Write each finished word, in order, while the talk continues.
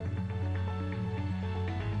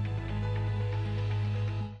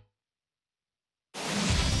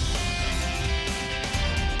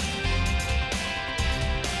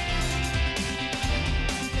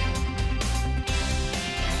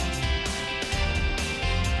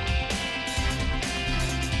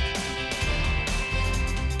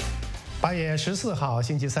8月14号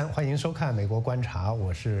星期三，欢迎收看《美国观察》，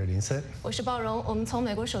我是林森，我是鲍荣，我们从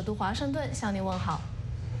美国首都华盛顿向您问好。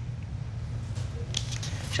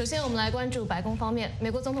首先，我们来关注白宫方面。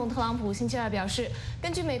美国总统特朗普星期二表示，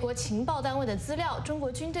根据美国情报单位的资料，中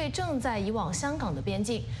国军队正在移往香港的边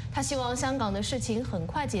境。他希望香港的事情很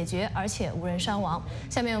快解决，而且无人伤亡。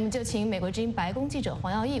下面我们就请美国之音白宫记者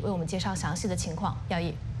黄耀义为我们介绍详细的情况。耀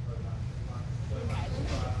义。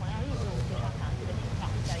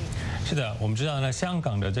是的，我们知道呢，香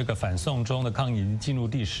港的这个反送中的抗议已经进入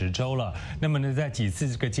第10周了。那么呢，在几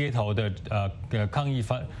次这个街头的抗议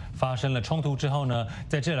发生了冲突之后呢，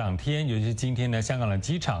在这2天，尤其是今天呢，香港的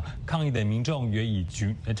机场抗议的民众也与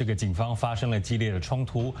警方发生了激烈的冲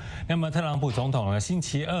突。那么特朗普总统呢，星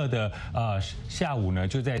期二的下午呢，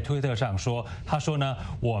就在推特上说，他说呢，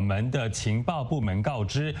我们的情报部门告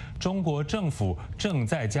知，中国政府正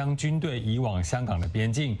在将军队移往香港的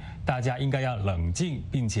边境，大家应该要冷静，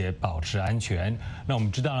并且保持安全。那我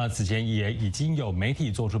们知道呢，此前也已经有媒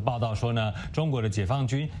体做出报道说呢，中国的解放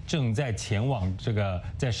军正在前往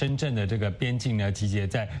在深圳的这个边境呢，集结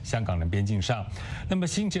在香港的边境上。那么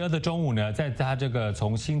星期二的中午呢，在他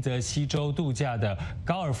从新泽西州度假的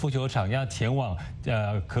高尔夫球场要前往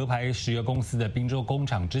壳牌石油公司的宾州工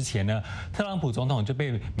厂之前呢，特朗普总统就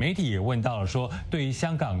被媒体也问到了说，对于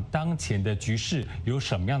香港当前的局势有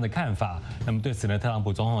什么样的看法？那么对此呢，特朗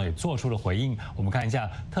普总统也做出了回应。我们看一下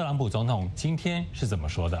特朗普总统今天是怎么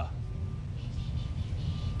说的。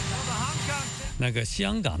那个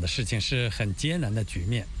香港的事情是很艰难的局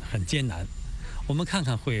面，很艰难。我们看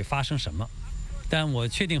看会发生什么，但我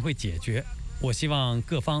确定会解决。我希望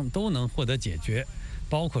各方都能获得解决，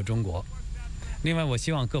包括中国。另外，我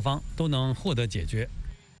希望各方都能获得解决。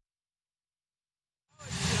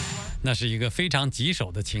那是一个非常棘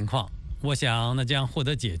手的情况，我想那将获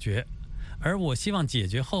得解决，而我希望解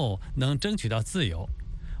决后能争取到自由。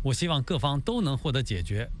我希望各方都能获得解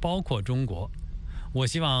决，包括中国。我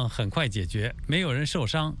希望很快解决，没有人受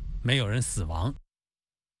伤，没有人死亡。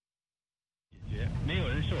没有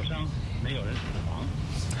人受伤，没有人死亡。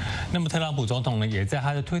那么特朗普总统呢，也在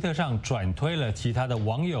他的推特上转推了其他的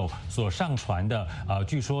网友所上传的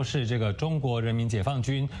据说是这个中国人民解放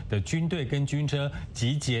军的军队跟军车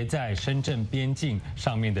集结在深圳边境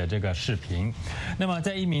上面的这个视频。那么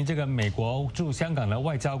在一名这个美国驻香港的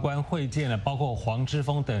外交官会见了包括黄之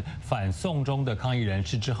锋等反送中的抗议人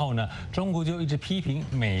士之后呢，中国就一直批评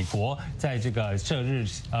美国在这个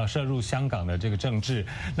涉入香港的这个政治。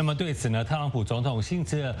那么对此呢，特朗普总统星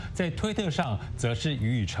期二在推特上则是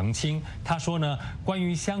予以澄清。他说呢，关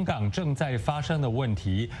于香港正在发生的问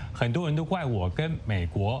题，很多人都怪我跟美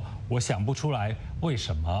国，我想不出来为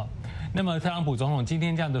什么。那么特朗普总统今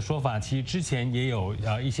天这样的说法，其实之前也有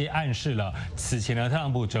一些暗示了。此前呢，特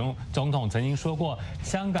朗普总统曾经说过，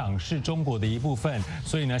香港是中国的一部分，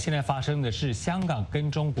所以呢，现在发生的是香港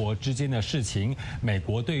跟中国之间的事情，美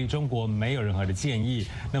国对于中国没有任何的建议。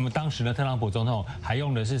那么当时呢，特朗普总统还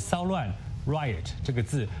用的是骚乱 riot 这个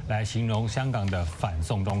字来形容香港的反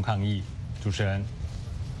送中抗议。主持人。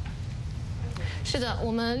是的，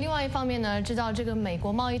我们另外一方面呢，知道这个美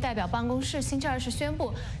国贸易代表办公室星期二是宣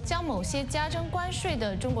布将某些加征关税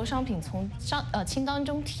的中国商品从清单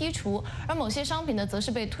中剔除，而某些商品呢，则是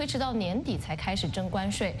被推迟到年底才开始征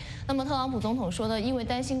关税。那么特朗普总统说呢，因为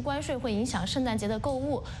担心关税会影响圣诞节的购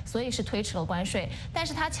物，所以是推迟了关税。但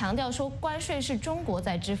是他强调说，关税是中国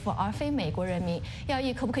在支付，而非美国人民。耀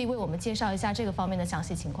义可不可以为我们介绍一下这个方面的详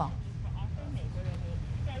细情况？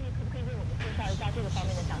这个方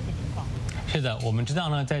面的详细情况。是的，我们知道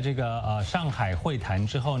呢，在这个上海会谈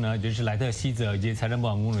之后呢，也就是莱特希泽以及财政部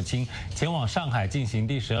长龚汝清前往上海进行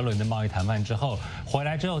第12轮的贸易谈判之后，回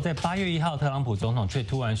来之后，在8月1号，特朗普总统却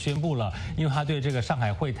突然宣布了，因为他对这个上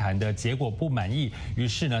海会谈的结果不满意，于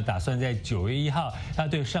是呢，打算在9月1号，他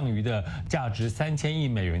对剩余的价值3000亿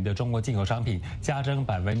美元的中国进口商品加征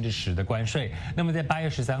10%的关税。那么在8月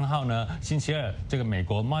13号呢，星期二，这个美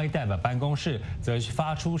国贸易代表办公室则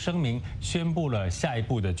发出声明，宣布了下一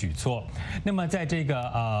步的举措。那么在这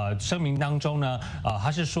个声明当中呢，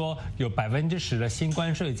他是说有10%的新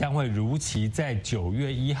关税将会如期在9月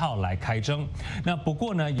1号来开征。那不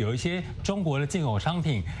过呢，有一些中国的进口商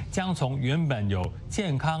品将从原本有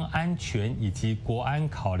健康安全以及国安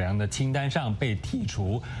考量的清单上被剔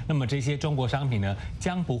除。那么这些中国商品呢，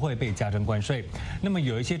将不会被加征关税。那么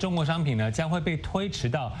有一些中国商品呢，将会被推迟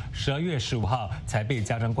到12月15号才被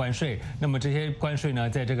加征关税。那么这些关税呢，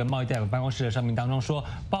在这个贸易代表办公室的声明当中说，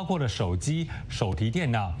包括了手机。机、手提电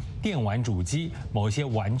脑、电玩主机、某一些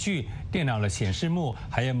玩具、电脑的显示幕，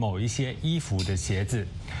还有某一些衣服的鞋子。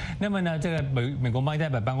那么呢，这个美国贸易代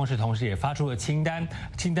表办公室同时也发出了清单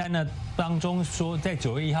呢当中说，在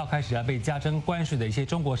9月1号开始要被加征关税的一些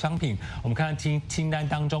中国商品，我们看到清单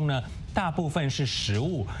当中呢，大部分是食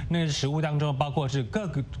物，那食物当中包括是各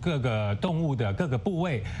个动物的各个部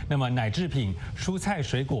位，那么奶制品、蔬菜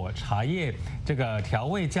水果、茶叶、这个调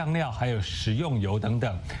味酱料，还有食用油等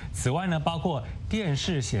等。此外呢，包括电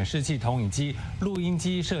视、显示器、投影机、录音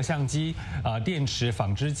机、摄像机、电池、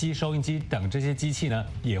纺织机、收音机等这些机器呢，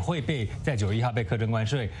也会在9月1号被课征关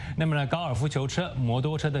税。那么呢，高尔夫球车、摩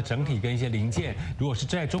托车的整体跟一些零件，如果是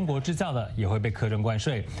在中国制造的，也会被课征关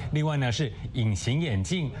税。另外呢，是隐形眼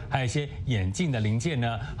镜，还有一些眼镜的零件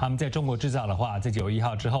呢，他们在中国制造的话，在9月1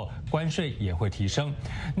号之后，关税也会提升。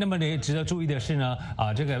那么呢，值得注意的是呢，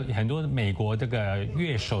这个很多美国这个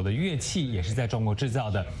乐手的乐器也是在中国制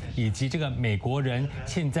造的，以及这个美国人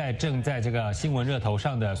现在正在这个新闻热头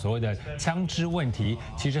上的所谓的枪支问题，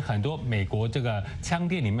其实很多美国这个枪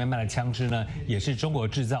店里面卖的枪支呢，也是中国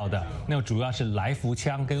制造的。那么主要是来福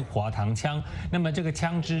枪跟滑膛枪。那么这个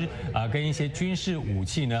枪支跟一些军事武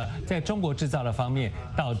器呢，在中国制造的方面，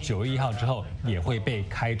到9月1号之后也会被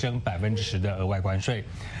开征10%的额外关税。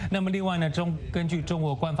那么另外呢，根据中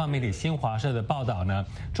国官方媒体新华社的报道呢，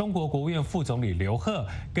中国国务院副总理刘鹤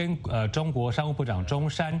跟中国商务部长钟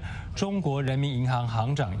山、中国人民银行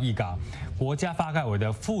行长易纲、国家发改委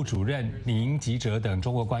的副主任宁吉喆等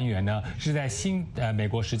中国官员呢，是在美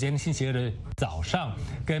国时间星期2的早上，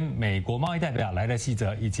跟美国贸易代表莱特希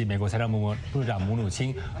泽以及美国财政部长姆努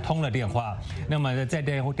钦通了电话。那么在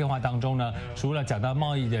电话当中呢，除了讲到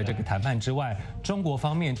贸易的这个谈判之外，中国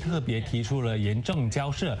方面特别提出了严正交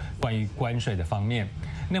涉关于关税的方面。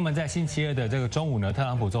那么在星期2的这个中午呢，特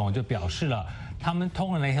朗普总统就表示了，他们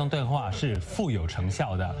通了那通对话是富有成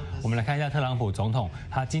效的。我们来看一下特朗普总统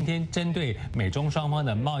他今天针对美中双方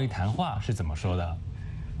的贸易谈话是怎么说的。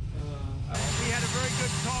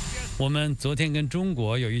我们昨天跟中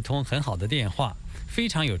国有一通很好的电话，非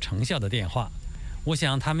常有成效的电话。我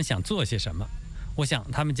想他们想做些什么，我想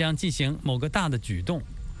他们将进行某个大的举动。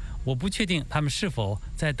我不确定他们是否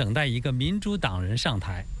在等待一个民主党人上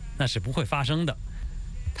台，那是不会发生的。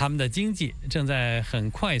他们的经济正在很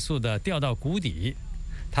快速地掉到谷底，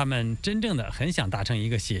他们真正的很想达成一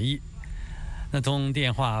个协议。那通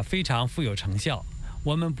电话非常富有成效，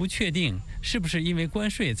我们不确定是不是因为关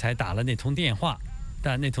税才打了那通电话，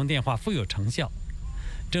但那通电话富有成效。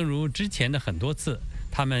正如之前的很多次，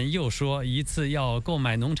他们又说一次要购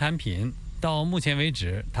买农产品，到目前为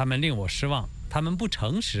止他们令我失望，他们不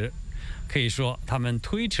诚实。可以说他们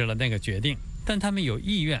推迟了那个决定，但他们有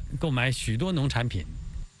意愿购买许多农产品。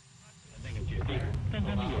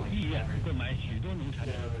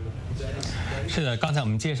是的，刚才我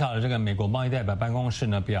们介绍了这个美国贸易代表办公室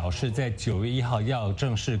呢，表示在9月1号要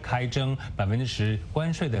正式开征10%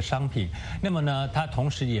关税的商品。那么呢，它同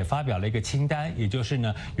时也发表了一个清单，也就是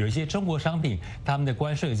呢，有一些中国商品，他们的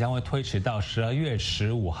关税将会推迟到12月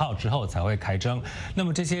15号之后才会开征。那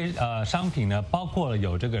么这些商品呢，包括了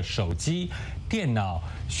有这个手机、电脑、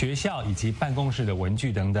学校以及办公室的文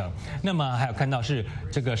具等等。那么还有看到是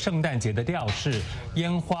这个圣诞节的吊饰、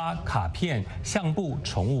烟花、卡片、相簿、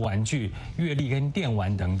宠物玩具、阅历跟电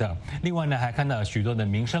玩等等。另外呢，还看到许多的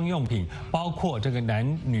民生用品，包括这个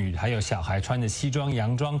男女还有小孩穿的西装、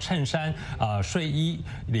洋装、衬衫、睡衣、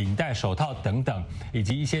领带、手套等等，以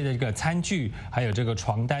及一些这个餐具，还有这个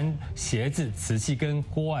床单、鞋子、瓷器跟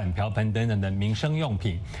锅碗瓢盆等等的民生用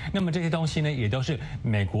品。那么这些东西呢，也都是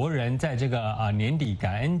美国人在这个年底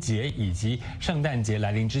感恩节以及圣诞节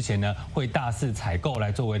来临之前呢，会大肆采购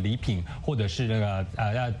来作为礼品，或者是这个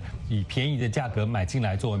要以便宜的价格买进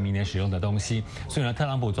来作为明年使用的东西。所以呢，特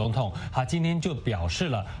朗普总统他今天就表示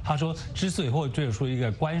了，他说之所以会做出一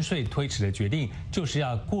个关税推迟的决定，就是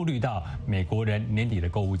要顾虑到美国人年底的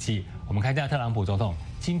购物季。我们看一下特朗普总统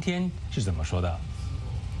今天是怎么说的。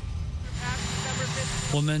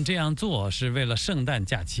我们这样做是为了圣诞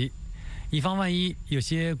假期，以防万一有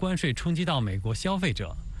些关税冲击到美国消费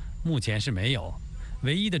者。目前是没有，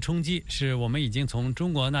唯一的冲击是我们已经从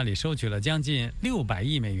中国那里收取了将近600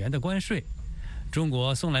亿美元的关税，中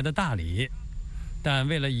国送来的大礼。但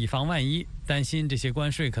为了以防万一，担心这些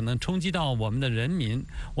关税可能冲击到我们的人民，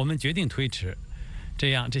我们决定推迟，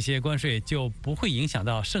这样这些关税就不会影响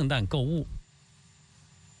到圣诞购物。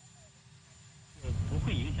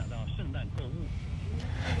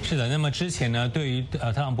是的，那么之前呢，对于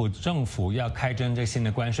特朗普政府要开征这新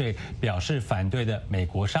的关税表示反对的美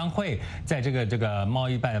国商会，在这个贸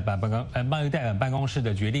易代表办公室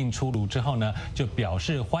的决定出炉之后呢，就表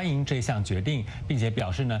示欢迎这项决定，并且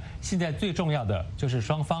表示呢，现在最重要的就是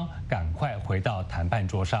双方赶快回到谈判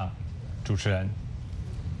桌上。主持人，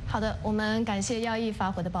好的，我们感谢耀义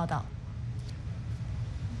发回的报道。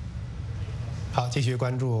好，继续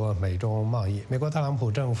关注美中贸易。美国特朗普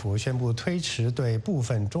政府宣布推迟对部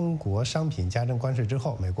分中国商品加征关税之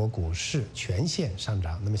后，美国股市全线上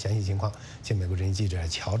涨。那么详细情况，请美国之音记者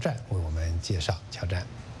乔战为我们介绍。乔战，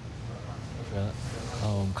主持人。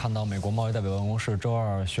我们看到美国贸易代表办公室周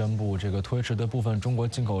二宣布，这个推迟对部分中国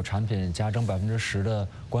进口产品加征10%的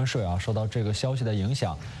关税啊。受到这个消息的影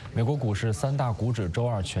响，美国股市3大股指周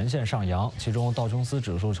二全线上扬，其中道琼斯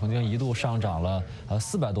指数曾经一度上涨了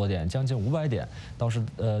400多点，将近500点。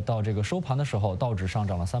到这个收盘的时候，道指上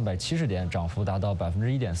涨了370点，涨幅达到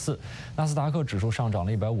1.4%；纳斯达克指数上涨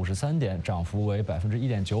了153点，涨幅为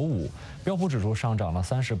1.95%；标普指数上涨了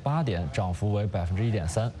38点，涨幅为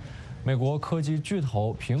1.3%。美国科技巨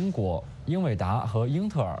头苹果、英伟达和英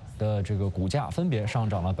特尔的这个股价分别上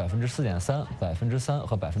涨了4.3%、3%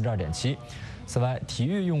和2.7%。此外，体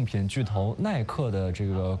育用品巨头耐克的这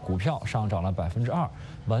个股票上涨了2%，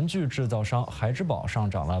玩具制造商孩之宝上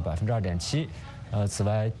涨了2.7%。此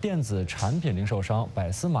外，电子产品零售商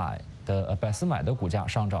百思买的股价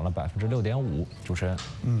上涨了6.5%。主持人，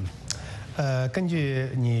根据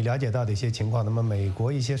你了解到的一些情况，那么美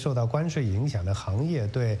国一些受到关税影响的行业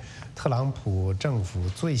对特朗普政府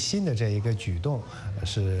最新的这一个举动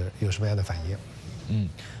是有什么样的反应？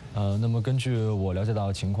那么根据我了解到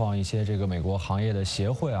的情况，一些这个美国行业的协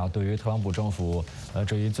会啊，对于特朗普政府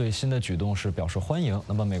这一最新的举动是表示欢迎。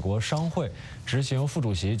那么美国商会执行副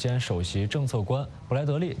主席兼首席政策官布莱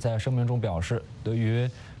德利在声明中表示，对于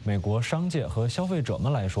美国商界和消费者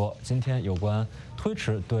们来说，今天有关推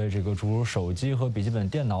迟对这个诸如手机和笔记本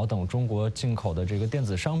电脑等中国进口的这个电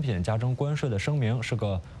子商品加征关税的声明是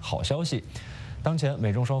个好消息。当前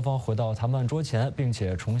美中双方回到谈判桌前，并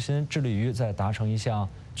且重新致力于在达成一项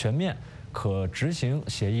全面可执行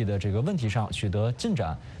协议的这个问题上取得进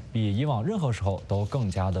展，比以往任何时候都更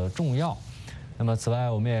加的重要。那么此外，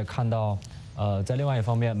我们也看到，在另外一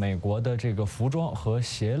方面，美国的这个服装和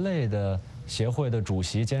鞋类的协会的主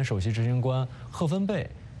席兼首席执行官赫芬贝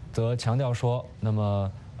则强调说，那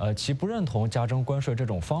么其不认同加征关税这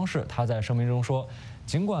种方式。他在声明中说，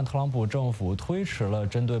尽管特朗普政府推迟了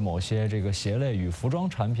针对某些这个鞋类与服装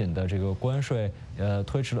产品的这个关税，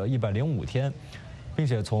推迟了105天，并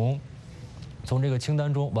且从这个清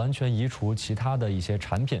单中完全移除其他的一些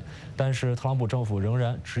产品，但是特朗普政府仍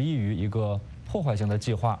然执意于一个破坏性的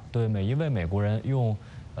计划，对每一位美国人用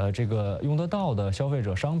得到的消费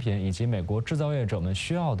者商品以及美国制造业者们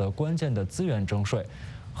需要的关键的资源征税。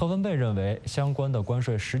赫芬贝认为，相关的关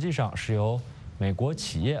税实际上是由美国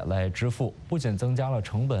企业来支付，不仅增加了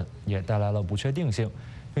成本，也带来了不确定性，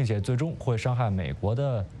并且最终会伤害美国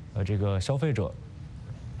的这个消费者。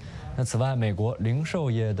那此外，美国零售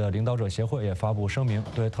业的领导者协会也发布声明，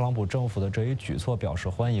对特朗普政府的这一举措表示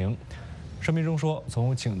欢迎。声明中说，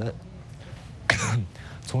从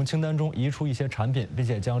清单中移出一些产品，并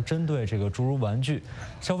且将针对这个诸如玩具、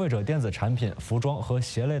消费者电子产品、服装和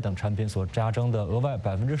鞋类等产品所加征的额外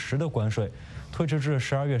10%的关税，推迟至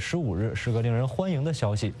12月15日，是个令人欢迎的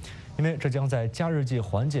消息，因为这将在假日季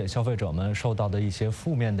缓解消费者们受到的一些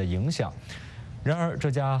负面的影响。然而，这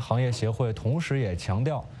家行业协会同时也强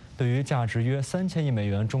调，对于价值约3000亿美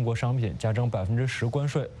元中国商品加征10%关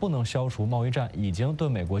税，不能消除贸易战已经对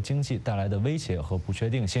美国经济带来的威胁和不确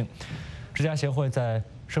定性。这家协会在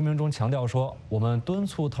声明中强调说，我们敦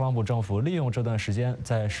促特朗普政府利用这段时间，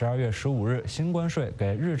在12月15日新关税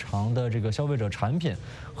给日常的这个消费者产品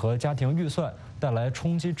和家庭预算带来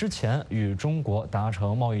冲击之前，与中国达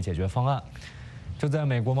成贸易解决方案。就在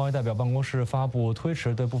美国贸易代表办公室发布推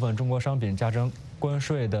迟对部分中国商品加征关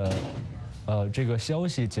税的这个消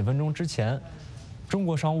息几分钟之前，中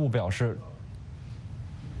国商务表示，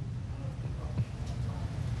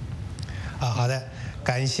好的。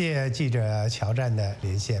感谢记者乔战的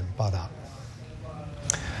连线报道。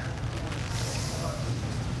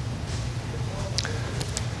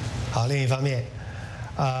好，另一方面，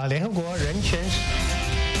联合国人权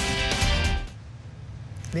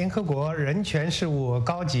联合国人权事务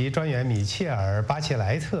高级专员米切尔·巴切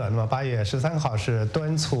莱特，8月13号是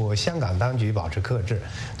敦促香港当局保持克制，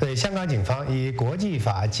对香港警方以国际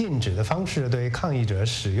法禁止的方式对抗议者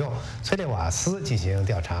使用催泪瓦斯进行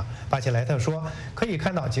调查。巴切莱特说，可以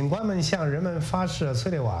看到警官们向人们发射催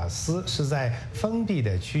泪瓦斯是在封闭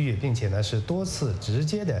的区域，并且是多次直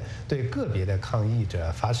接的对个别的抗议者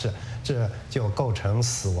发射，这就构成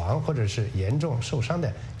死亡或者是严重受伤的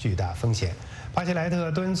巨大风险。巴切莱特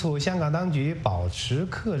敦促香港当局保持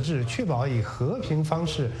克制，确保以和平方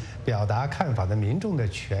式表达看法的民众的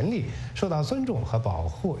权利受到尊重和保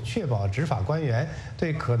护，确保执法官员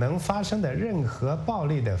对可能发生的任何暴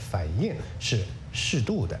力的反应是适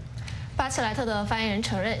度的。巴切莱特的发言人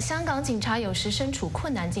承认，香港警察有时身处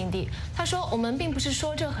困难境地。他说：“我们并不是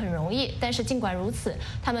说这很容易，但是尽管如此，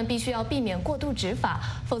他们必须要避免过度执法，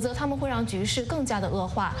否则他们会让局势更加的恶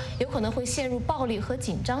化，有可能会陷入暴力和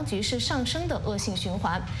紧张局势上升的恶性循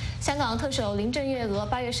环。”香港特首林郑月娥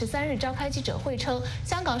8月13日召开记者会称，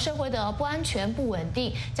香港社会的不安全、不稳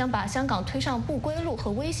定将把香港推上不归路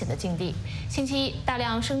和危险的境地。星期一，大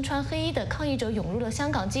量身穿黑衣的抗议者涌入了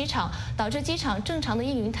香港机场，导致机场正常的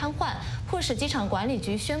运营瘫痪，迫使机场管理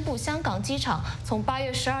局宣布香港机场从8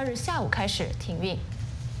月12日下午开始停运。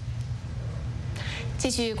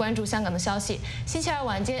继续关注香港的消息，星期二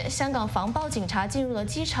晚间，香港防暴警察进入了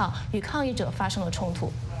机场，与抗议者发生了冲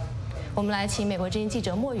突。我们来请美国之音记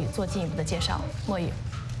者莫宇做进一步的介绍。莫宇。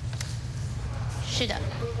是的。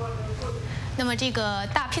那么这个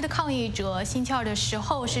大批的抗议者星期二的时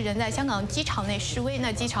候是人在香港机场内示威，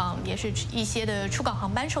那机场也是一些的出港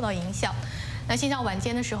航班受到影响。那星期二晚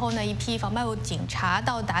间的时候呢，一批防暴警察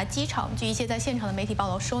到达机场。据一些在现场的媒体报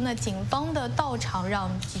道说呢，警方的到场让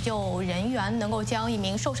急救人员能够将一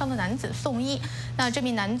名受伤的男子送医。那这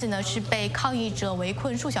名男子呢是被抗议者围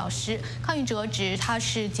困数小时，抗议者指他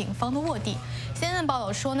是警方的卧底。CNN报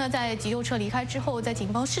道说呢，在急救车离开之后，在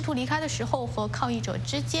警方试图离开的时候，和抗议者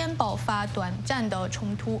之间爆发短暂的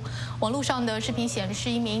冲突。网络上的视频显示，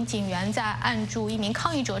一名警员在按住一名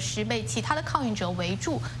抗议者时被其他的抗议者围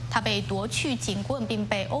住，他被夺去警棍并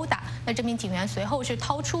被殴打。那这名警员随后是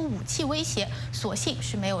掏出武器威胁，所幸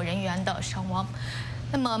是没有人员的伤亡。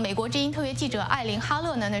那么，美国之音特约记者艾琳·哈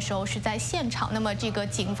勒呢，那时候是在现场。那么，这个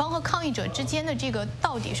警方和抗议者之间的这个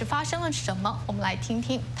到底是发生了什么？我们来听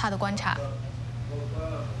听他的观察。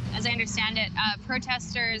As I understand it,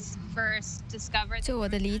 protesters first discovered. 就我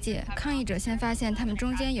的理解，抗议者先发现他们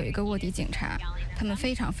中间有一个卧底警察，他们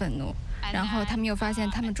非常愤怒。然后他们又发现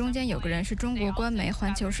他们中间有个人是中国官媒《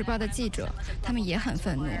环球时报》的记者，他们也很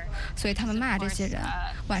愤怒，所以他们骂这些人。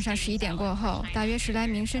晚上11点过后，大约10来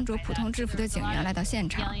名身着普通制服的警员来到现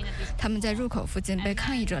场，他们在入口附近被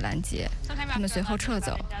抗议者拦截，他们随后撤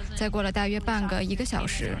走。再过了大约1个小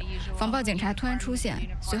时，防暴警察突然出现，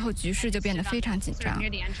随后局势就变得非常紧张。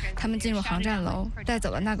他们进入航站楼，带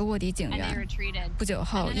走了那个卧底警员。不久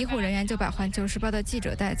后，医护人员就把《环球时报》的记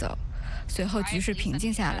者带走。随后局势平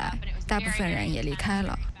静下来，大部分人也离开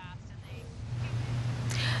了。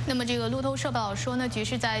那么这个路透社报道说呢，局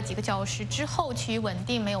势在几个小时之后趋于稳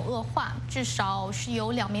定，没有恶化，至少是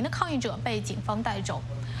有2名的抗议者被警方带走。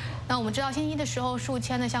那我们知道，星期一的时候，数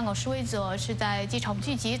千的香港示威者是在机场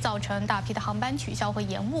聚集，造成大批的航班取消和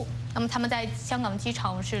延误。那么他们在香港机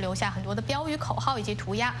场是留下很多的标语、口号以及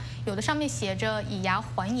涂鸦，有的上面写着"以牙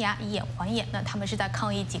还牙，以眼还眼"。那他们是在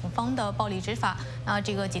抗议警方的暴力执法。那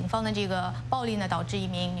这个警方的这个暴力呢，导致一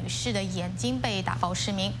名女士的眼睛被打爆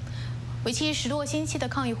失明。为期10多个星期的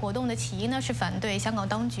抗议活动的起因呢，是反对香港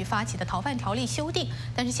当局发起的逃犯条例修订，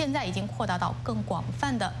但是现在已经扩大到更广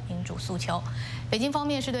泛的民主诉求。北京方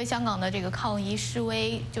面是对香港的这个抗议示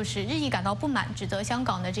威就是日益感到不满，指责香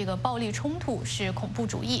港的这个暴力冲突是恐怖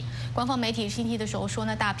主义。官方媒体星期一的时候说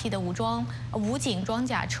呢，大批的武警装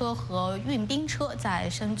甲车和运兵车在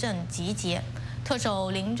深圳集结。特首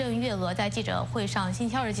林郑月娥在星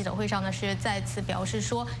期二的记者会上呢，是再次表示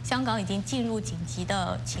说，香港已经进入紧急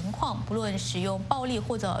的情况，不论使用暴力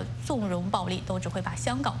或者纵容暴力，都只会把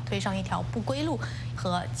香港推上一条不归路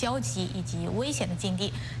和焦急以及危险的境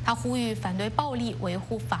地。他呼吁反对暴力，维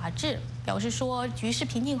护法治，表示说局势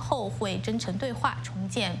平静后会真诚对话，重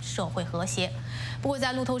建社会和谐。不过，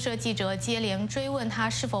在路透社记者接连追问他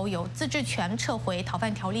是否有自治权撤回逃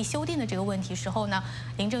犯条例修订的这个问题时候呢，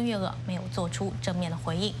林郑月娥没有做出正面的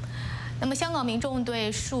回应。那么，香港民众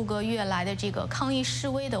对数个月来的这个抗议示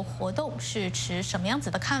威的活动是持什么样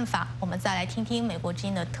子的看法？我们再来听听美国之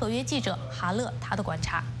音的特约记者哈勒他的观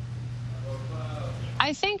察。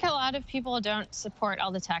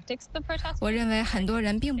我认为很多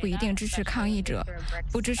人并不一定支持抗议者，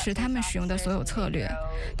不支持他们使用的所有策略。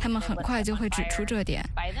他们很快就会指出这点，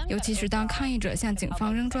尤其是当抗议者向警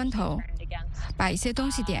方扔砖头。把一些东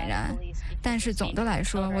西点燃。但是总的来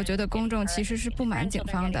说，我觉得公众其实是不满警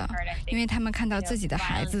方的，因为他们看到自己的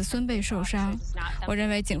孩子孙辈受伤。我认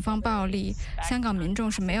为警方暴力，香港民众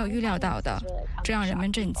是没有预料到的，这让人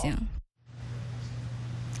们震惊。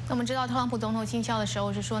那我们知道，特朗普总统信效的时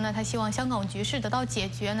候是说呢，他希望香港局势得到解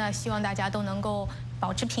决呢，希望大家都能够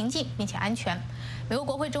保持平静并且安全。美国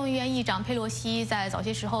国会众议院议长佩洛西在早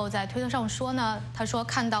些时候在推特上说呢，他说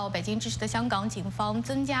看到北京支持的香港警方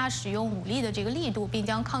增加使用武力的这个力度，并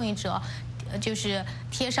将抗议者就是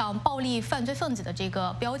贴上暴力犯罪分子的这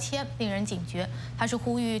个标签，令人警觉。他是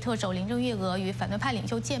呼吁特首林郑月娥与反对派领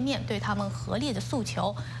袖见面，对他们合理的诉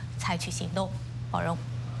求采取行动。宝荣。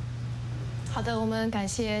好的，我们感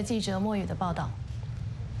谢记者莫宇的报道。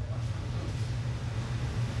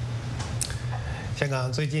香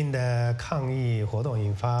港最近的抗议活动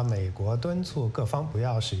引发美国敦促各方不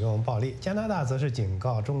要使用暴力，加拿大则是警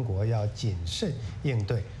告中国要谨慎应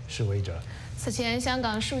对示威者。此前，香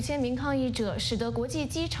港数千名抗议者使得国际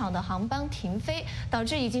机场的航班停飞，导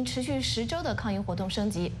致已经持续10周的抗议活动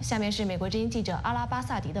升级。下面是美国之音记者阿拉巴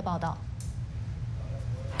萨迪的报道。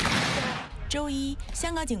周一，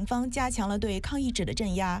香港警方加强了对抗议者的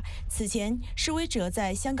镇压。此前，示威者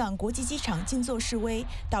在香港国际机场静坐示威，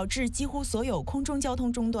导致几乎所有空中交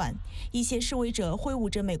通中断。一些示威者挥舞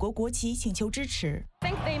着美国国旗，请求支持。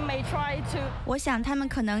我想他们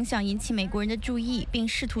可能想引起美国人的注意，并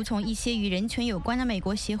试图从一些与人权有关的美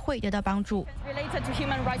国协会得到帮助。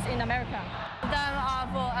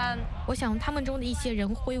我想他们中的一些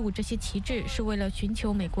人挥舞这些旗帜是为了寻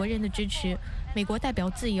求美国人的支持。美国代表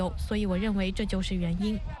自由，所以我认为这就是原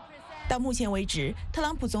因。到目前为止，特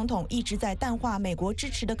朗普总统一直在淡化美国支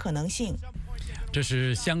持的可能性。这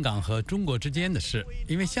是香港和中国之间的事，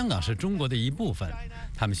因为香港是中国的一部分，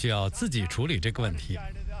他们需要自己处理这个问题，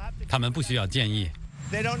他们不需要建议。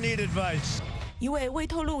一位未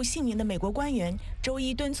透露姓名的美国官员周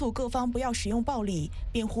一敦促各方不要使用暴力，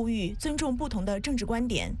并呼吁尊重不同的政治观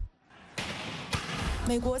点。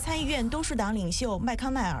美国参议院多数党领袖麦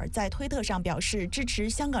康奈尔在推特上表示支持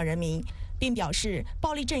香港人民，并表示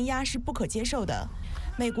暴力镇压是不可接受的。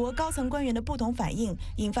美国高层官员的不同反应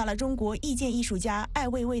引发了中国意见艺术家艾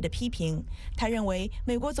未未的批评。他认为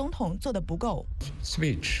美国总统做得不够。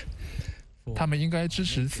他们应该支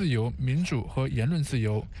持自由、民主和言论自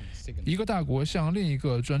由。一个大国向另一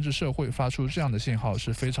个专制社会发出这样的信号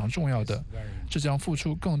是非常重要的，这将付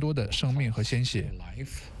出更多的生命和鲜血。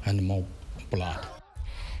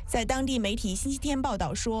在当地媒体星期天报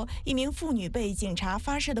道说，一名妇女被警察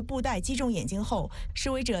发射的布袋击中眼睛后，示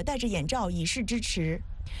威者戴着眼罩以示支持。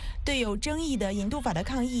对有争议的引渡法的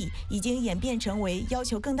抗议已经演变成为要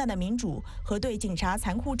求更大的民主和对警察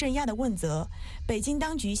残酷镇压的问责。北京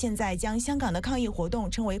当局现在将香港的抗议活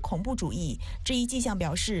动称为恐怖主义，这一迹象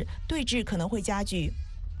表示对峙可能会加剧。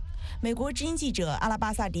美国之音记者阿拉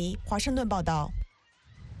巴萨迪，华盛顿报道。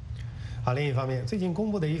好，另一方面，最近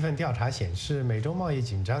公布的一份调查显示，美洲贸易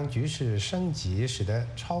紧张局势升级，使得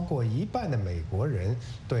超过1半的美国人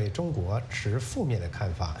对中国持负面的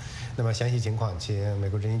看法。那么详细情况，请美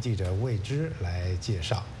国之音记者魏之来介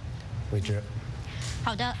绍。魏之，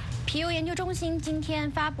好的。皮尤研究中心今天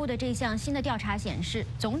发布的这项新的调查显示，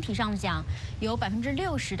总体上讲，有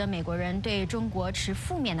60%的美国人对中国持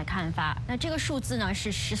负面的看法。那这个数字呢，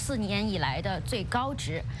是14年以来的最高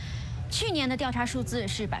值。去年的调查数字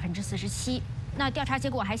是47%。那调查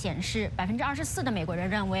结果还显示，24%的美国人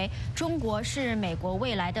认为中国是美国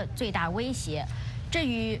未来的最大威胁，这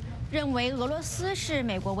与认为俄罗斯是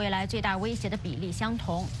美国未来最大威胁的比例相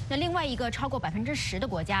同。那另外一个超过10%的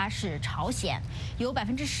国家是朝鲜，有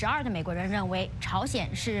12%的美国人认为朝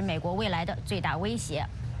鲜是美国未来的最大威胁。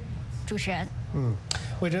主持人。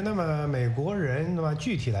魏之，那么美国人那么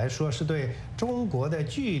具体来说是对中国的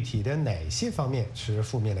具体的哪些方面持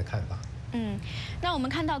负面的看法？那我们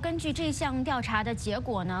看到，根据这项调查的结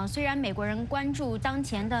果呢，虽然美国人关注当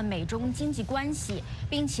前的美中经济关系，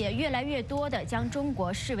并且越来越多地将中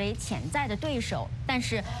国视为潜在的对手，但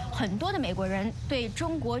是很多的美国人对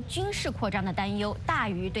中国军事扩张的担忧大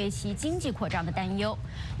于对其经济扩张的担忧。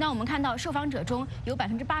那我们看到，受访者中有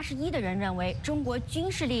81%的人认为中国军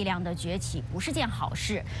事力量的崛起不是件好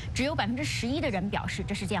事，只有11%的人表示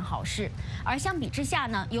这是件好事。而相比之下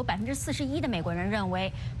呢，有41%的美国人认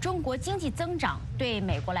为中国经济增长对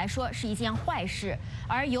美国来说是一件坏事，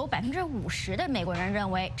而有50%的美国人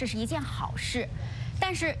认为这是一件好事。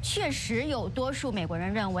但是确实有多数美国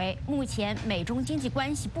人认为目前美中经济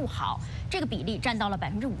关系不好，这个比例占到了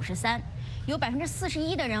53%。有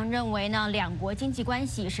41%的人认为呢，两国经济关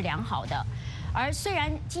系是良好的。而虽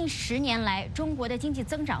然近10年来中国的经济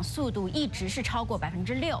增长速度一直是超过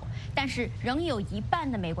6%，但是仍有一半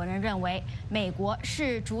的美国人认为美国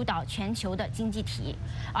是主导全球的经济体，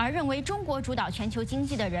而认为中国主导全球经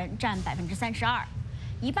济的人占32%。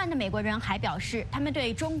一半的美国人还表示，他们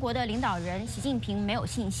对中国的领导人习近平没有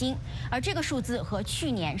信心，而这个数字和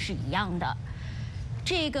去年是一样的。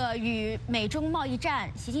这个与美中贸易战、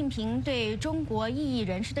习近平对中国异议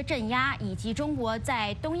人士的镇压，以及中国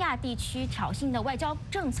在东亚地区挑衅的外交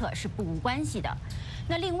政策是不无关系的。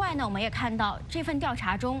那另外呢，我们也看到这份调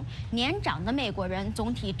查中，年长的美国人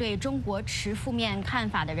总体对中国持负面看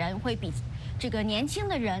法的人会比这个年轻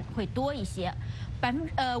的人会多一些。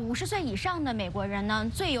50岁以上的美国人呢，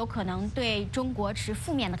最有可能对中国持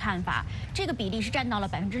负面的看法，这个比例是占到了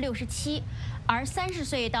67%，而30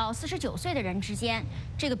岁到49岁的人之间，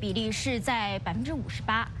这个比例是在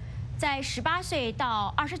58%。在18岁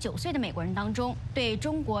到29岁的美国人当中，对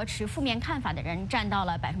中国持负面看法的人占到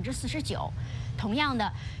了49%。同样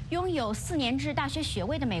的，拥有4年制大学学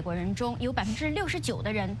位的美国人中有69%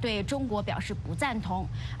的人对中国表示不赞同，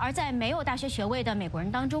而在没有大学学位的美国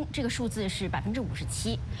人当中，这个数字是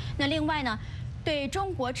57%。那另外呢，对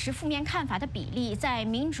中国持负面看法的比例在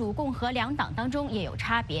民主、共和两党当中也有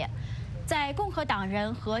差别。在共和党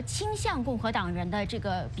人和倾向共和党人的这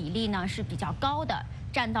个比例呢是比较高的，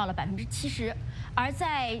占到了70%，而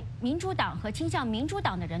在民主党和倾向民主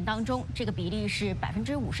党的人当中，这个比例是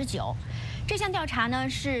59%。这项调查呢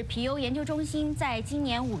是皮尤研究中心在今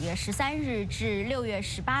年5月13日至6月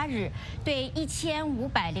18日对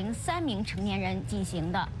1503名成年人进行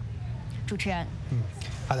的。主持人，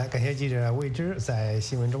好的，感谢记者魏之在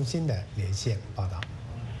新闻中心的连线报道。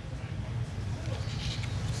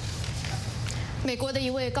美国的一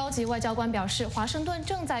位高级外交官表示，华盛顿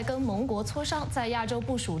正在跟盟国磋商在亚洲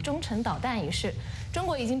部署中程导弹一事。中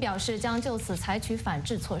国已经表示将就此采取反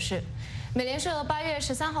制措施。美联社8月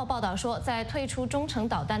13号报道说，在退出中程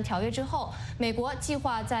导弹条约之后，美国计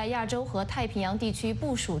划在亚洲和太平洋地区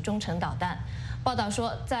部署中程导弹。报道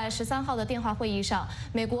说，在13号的电话会议上，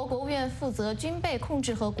美国国务院负责军备控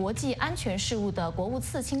制和国际安全事务的国务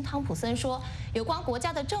次卿汤普森说，有关国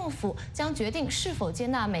家的政府将决定是否接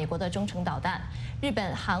纳美国的中程导弹。日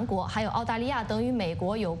本、韩国还有澳大利亚等与美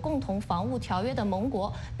国有共同防务条约的盟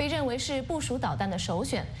国被认为是部署导弹的首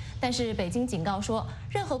选，但是北京警告说，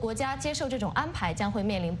任何国家接受这种安排将会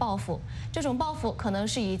面临报复，这种报复可能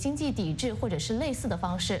是以经济抵制或者是类似的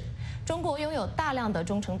方式。中国拥有大量的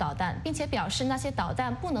中程导弹，并且表示那些导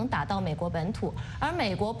弹不能打到美国本土，而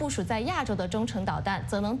美国部署在亚洲的中程导弹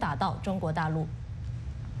则能打到中国大陆。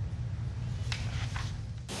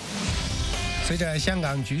随着香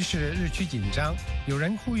港局势日趋紧张，有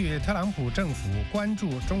人呼吁特朗普政府关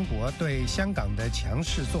注中国对香港的强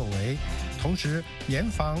势作为，同时严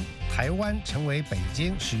防台湾成为北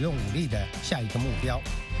京使用武力的下一个目标。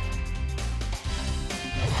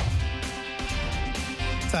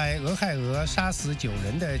在俄亥俄杀死9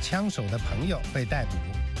人的枪手的朋友被逮捕，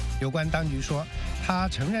有关当局说，他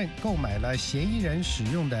承认购买了嫌疑人使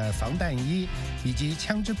用的防弹衣，以及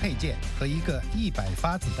枪支配件和一个100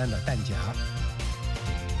发子弹的弹夹。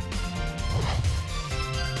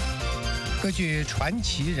歌剧传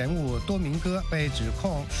奇人物多明戈被指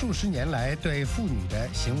控数十年来对妇女的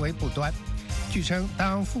行为不端。据称，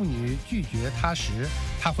当妇女拒绝他时，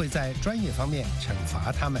他会在专业方面惩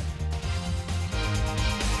罚他们。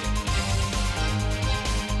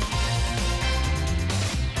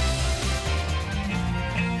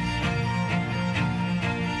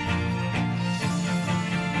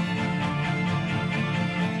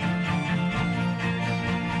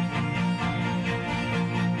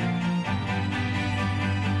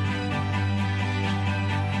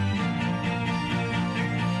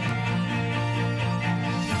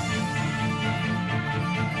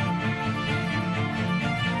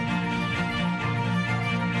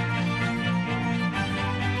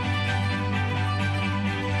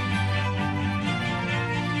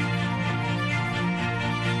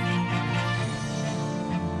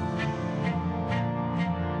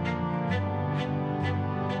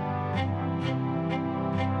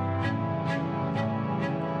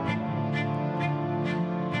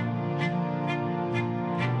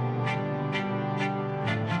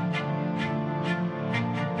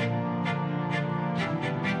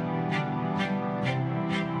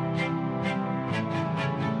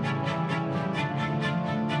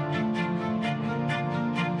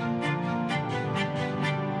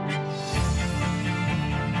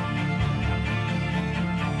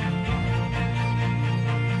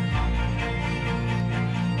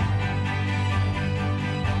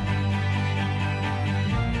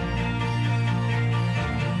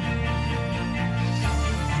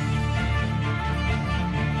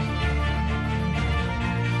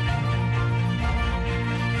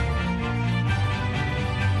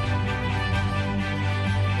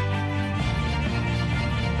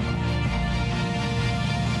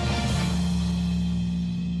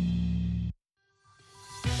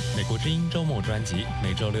周末专辑，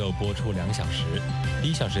每周六播出2小时。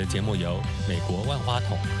第1小时的节目由美国万花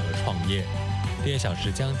筒和创业，第2小时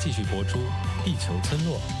将继续播出地球村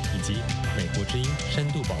落以及美国之音深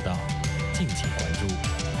度报道，敬请关注。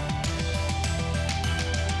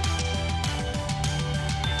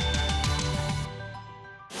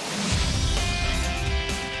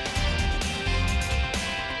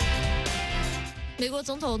美国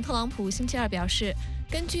总统特朗普星期二表示，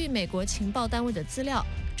根据美国情报单位的资料，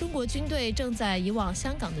中国军队正在移往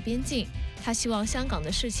香港的边境。他希望香港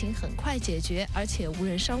的事情很快解决，而且无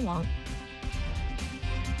人伤亡。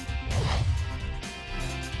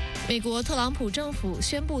美国特朗普政府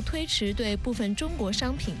宣布推迟对部分中国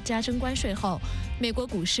商品加征关税后，美国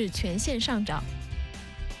股市全线上涨。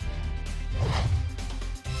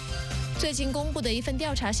最近公布的一份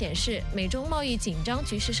调查显示，美中贸易紧张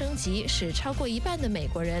局势升级，使超过1半的美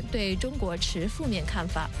国人对中国持负面看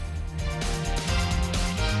法。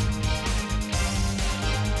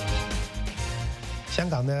香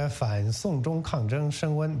港的反送中抗争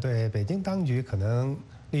升温，对北京当局可能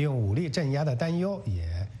利用武力镇压的担忧也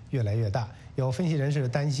越来越大。有分析人士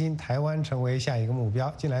担心台湾成为下一个目标，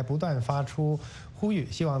近来不断发出呼吁，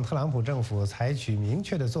希望特朗普政府采取明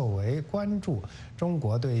确的作为，关注中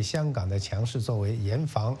国对香港的强势作为，严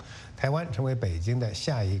防台湾成为北京的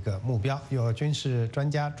下一个目标。有军事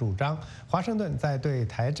专家主张，华盛顿在对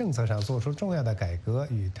台政策上做出重要的改革，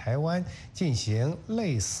与台湾进行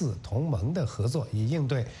类似同盟的合作，以应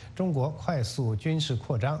对中国快速军事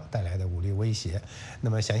扩张带来的武力威胁。那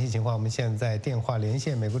么详细情况，我们现在电话连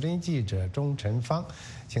线美国之音记者钟晨芳，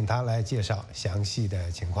请他来介绍详细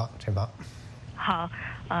的情况。陈芳。好，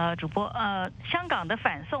主播，香港的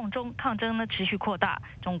反送中抗争呢持续扩大，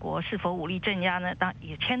中国是否武力镇压呢？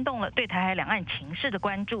也牵动了对台海两岸情势的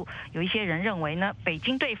关注。有一些人认为呢，北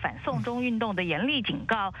京对反送中运动的严厉警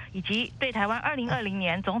告，以及对台湾2020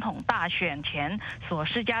年总统大选前所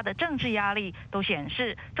施加的政治压力，都显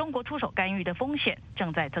示中国出手干预的风险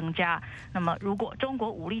正在增加。那么，如果中国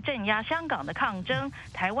武力镇压香港的抗争，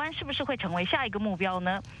台湾是不是会成为下一个目标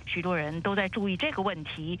呢？许多人都在注意这个问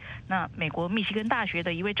题。那美国密西根大学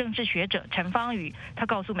的一位政治学者陈芳宇，他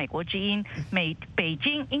告诉美国之音，北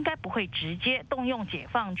京应该不会直接动用解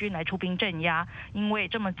放军来出兵镇压，因为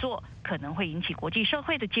这么做可能会引起国际社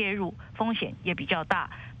会的介入，风险也比较大。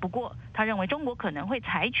不过，他认为中国可能会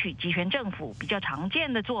采取集权政府比较常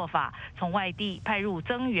见的做法，从外地派入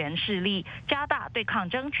增援势力，加大对抗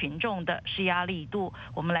争群众的施压力度。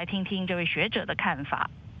我们来听听这位学者的看法。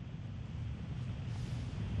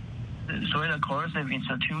所谓的 coercive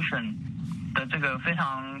institution 的这个非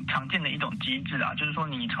常常见的一种机制啊，就是说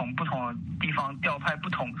你从不同的地方调派不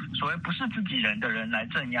同所谓不是自己人的人来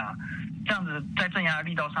镇压，这样子在镇压的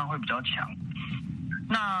力道上会比较强。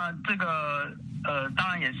那这个当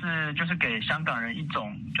然也是就是给香港人一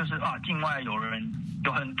种就是境外有人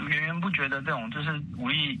有很源源不绝的这种就是武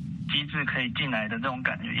力机制可以进来的这种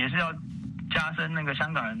感觉，也是要加深那个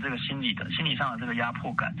香港人这个心理上的这个压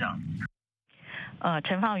迫感这样子。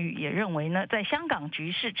陈芳宇也认为呢，在香港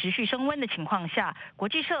局势持续升温的情况下，国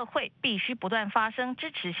际社会必须不断发声，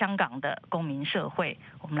支持香港的公民社会。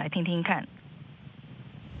我们来听听看。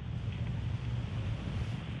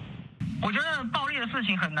我觉得暴力的事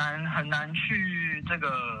情很难去这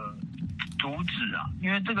个阻止啊，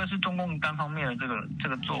因为这个是中共单方面的这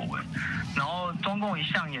个作为，然后中共一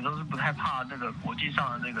向也都是不太怕这个国际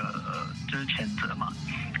上的这个就是谴责嘛。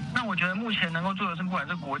那我觉得目前能够做的是，不管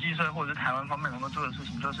是国际社会或者是台湾方面能够做的事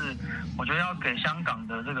情，就是我觉得要给香港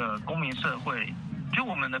的这个公民社会，就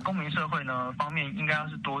我们的公民社会呢方面，应该要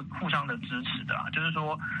是多互相的支持的啊，就是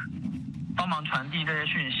说帮忙传递这些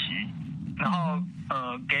讯息，然后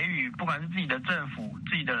给予不管是自己的政府、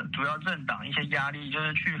自己的主要政党一些压力，就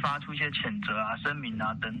是去发出一些谴责啊、声明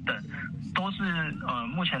啊等等，都是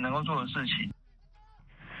目前能够做的事情。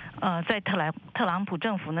在特朗普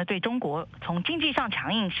政府呢对中国从经济上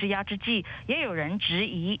强硬施压之际，也有人质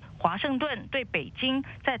疑华盛顿对北京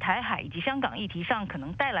在台海以及香港议题上可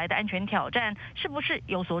能带来的安全挑战是不是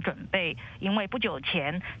有所准备？因为不久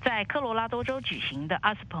前在科罗拉多州举行的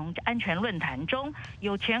阿斯彭安全论坛中，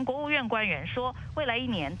有前国务院官员说，未来1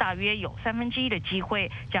年大约有1/3的机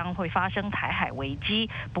会将会发生台海危机。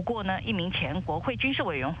不过呢，一名前国会军事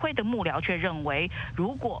委员会的幕僚却认为，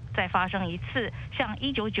如果再发生一次像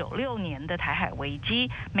1999 1996年的台海危机，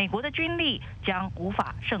美国的军力将无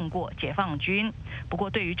法胜过解放军。不过，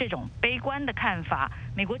对于这种悲观的看法，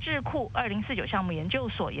美国智库2049项目研究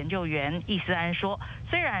所研究员易思安说，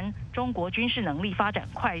虽然中国军事能力发展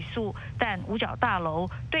快速，但五角大楼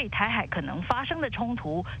对台海可能发生的冲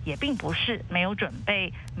突也并不是没有准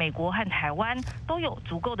备。美国和台湾都有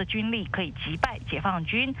足够的军力可以击败解放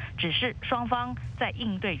军，只是双方在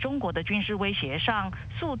应对中国的军事威胁上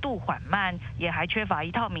速度缓慢，也还缺乏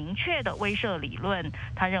一套明确的威慑理论。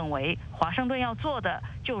他认为，华盛顿要做的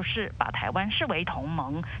就是把台湾视为同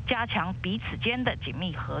盟，加强彼此间的紧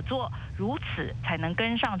密合作，如此才能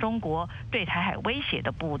跟上中国对台海威胁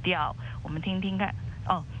的步调。我们听听看。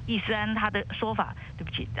易思安他的说法，对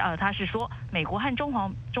不起，他是说美国和中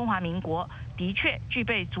华民国的确具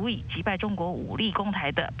备足以击败中国武力攻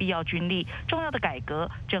台的必要军力，重要的改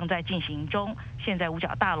革正在进行中。现在五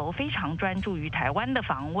角大楼非常专注于台湾的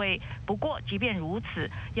防卫，不过即便如此，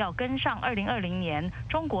要跟上2020年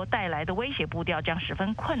中国带来的威胁步调将十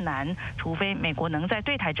分困难，除非美国能在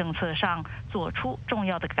对台政策上做出重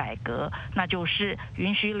要的改革，那就是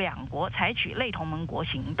允许两国采取类同盟国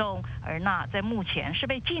行动，而那在目前是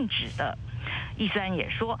被禁止的。易思安也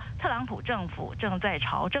说，特朗普政府正在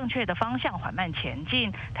朝正确的方向缓慢前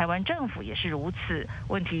进，台湾政府也是如此。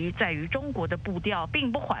问题在于中国的步调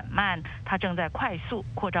并不缓慢，它正在快速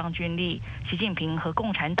扩张军力。习近平和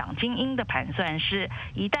共产党精英的盘算是，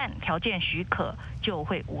一旦条件许可，就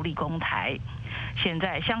会武力攻台。现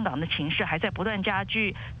在香港的情势还在不断加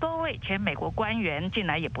剧，多位前美国官员近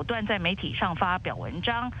来也不断在媒体上发表文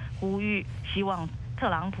章，呼吁希望特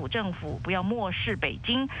朗普政府不要漠视北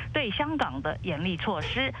京对香港的严厉措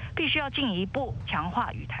施，必须要进一步强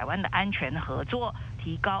化与台湾的安全合作，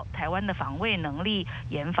提高台湾的防卫能力，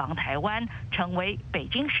严防台湾成为北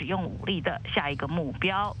京使用武力的下一个目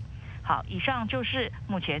标。好，以上就是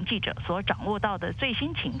目前记者所掌握到的最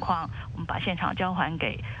新情况。我们把现场交还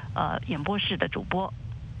给演播室的主播。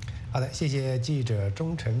好的，谢谢记者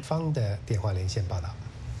钟晨芳的电话连线报道。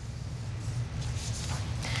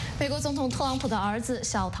美国总统特朗普的儿子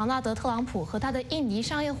小唐纳德·特朗普和他的印尼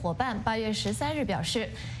商业伙伴8月13日表示，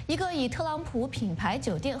一个以特朗普品牌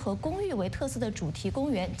酒店和公寓为特色的主题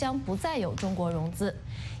公园将不再有中国融资。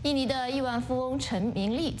印尼的亿万富翁陈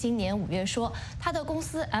明利今年5月说，他的公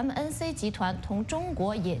司 MNC 集团同中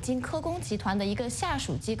国冶金科工集团的一个下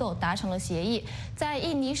属机构达成了协议，在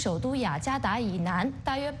印尼首都雅加达以南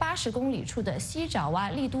大约80公里处的西爪哇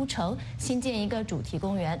丽都城新建一个主题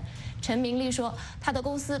公园。陈明利说，他的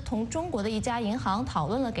公司同中国的一家银行讨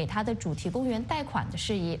论了给他的主题公园贷款的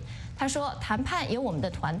事宜。他说，谈判由我们的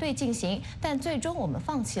团队进行，但最终我们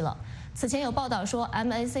放弃了。此前有报道说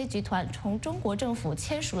 ，MNC 集团同中国政府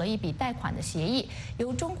签署了一笔贷款的协议，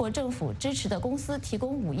由中国政府支持的公司提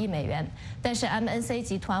供5亿美元，但是 MNC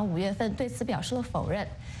集团5月份对此表示了否认。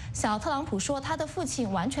小特朗普说，他的父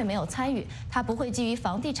亲完全没有参与，他不会基于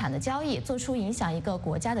房地产的交易做出影响一个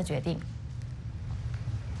国家的决定。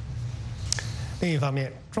另一方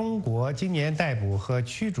面，中国今年逮捕和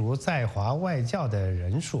驱逐在华外教的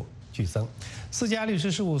人数剧增。4家律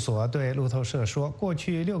师事务所对路透社说，过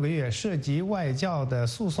去6个月涉及外教的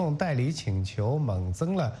诉讼代理请求猛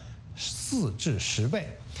增了4至10倍。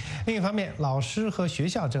另一方面，老师和学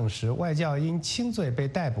校证实，外教因轻罪被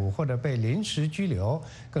逮捕或者被临时拘留，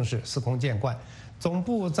更是司空见惯。总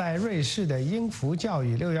部在瑞士的英孚教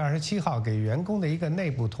育6月27号给员工的一个内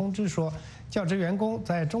部通知说，教职员工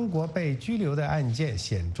在中国被拘留的案件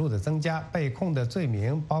显著的增加，被控的罪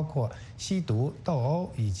名包括吸毒、斗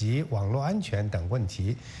殴以及网络安全等问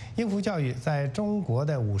题。英孚教育在中国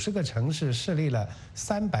的50个城市设立了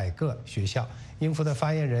300个学校。英孚的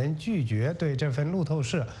发言人拒绝对这份路透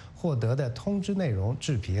社获得的通知内容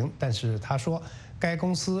置评，但是他说，该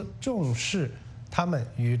公司重视他们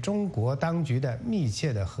与中国当局的密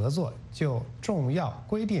切的合作，就重要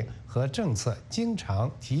规定和政策经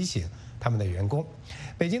常提醒他们的员工。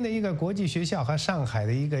北京的一个国际学校和上海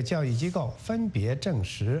的一个教育机构分别证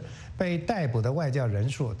实，被逮捕的外教人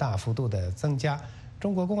数大幅度的增加。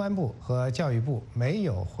中国公安部和教育部没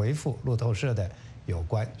有回复路透社的有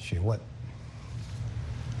关询问。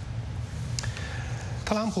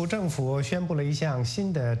特朗普政府宣布了一项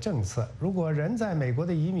新的政策，如果人在美国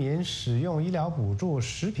的移民使用医疗补助、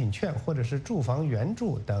食品券或者是住房援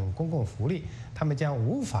助等公共福利，他们将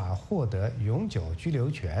无法获得永久居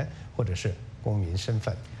留权或者是公民身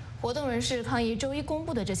份。活动人士抗议周一公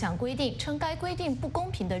布的这项规定，称该规定不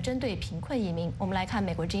公平地针对贫困移民。我们来看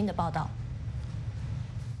美国之音的报道。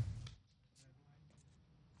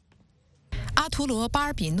图罗·巴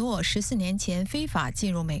尔比诺14年前非法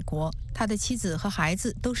进入美国，他的妻子和孩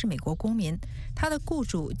子都是美国公民。他的雇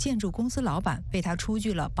主建筑公司老板为他出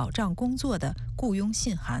具了保障工作的雇佣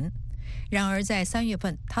信函。然而，在3月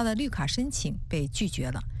份，他的绿卡申请被拒绝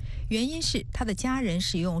了，原因是他的家人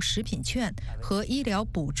使用食品券和医疗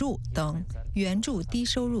补助等援助低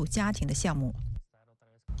收入家庭的项目。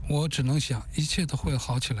我只能想，一切都会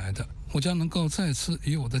好起来的。我将能够再次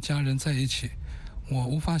与我的家人在一起。我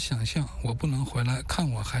无法想象我不能回来看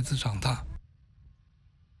我孩子长大。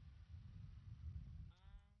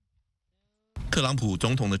特朗普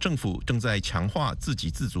总统的政府正在强化自给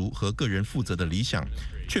自足和个人负责的理想，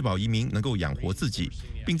确保移民能够养活自己，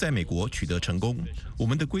并在美国取得成功。我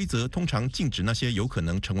们的规则通常禁止那些有可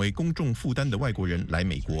能成为公众负担的外国人来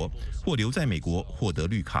美国，或留在美国获得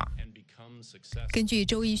绿卡。根据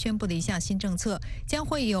周一宣布的一项新政策，将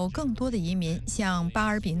会有更多的移民像巴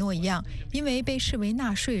尔比诺一样，因为被视为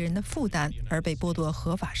纳税人的负担而被剥夺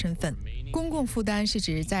合法身份。公共负担是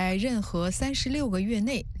指在任何36个月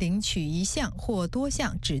内领取一项或多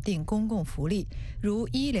项指定公共福利，如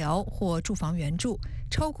医疗或住房援助，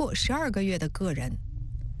超过12个月的个人。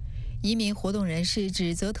移民活动人士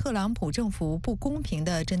指责特朗普政府不公平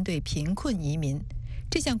地针对贫困移民。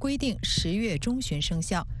这项规定10月中旬生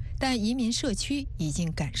效，但移民社区已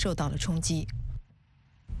经感受到了冲击。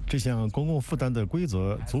这项公共负担的规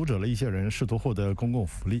则阻止了一些人试图获得公共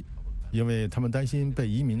福利，因为他们担心被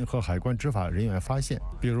移民和海关执法人员发现，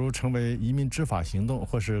比如成为移民执法行动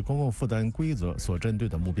或是公共负担规则所针对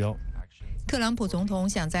的目标。特朗普总统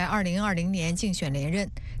想在2020年竞选连任，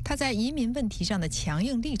他在移民问题上的强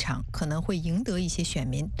硬立场可能会赢得一些选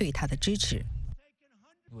民对他的支持。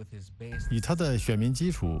以他的选民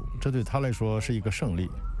基础，这对他来说是一个胜利，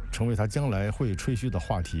成为他将来会吹嘘的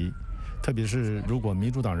话题。特别是如果民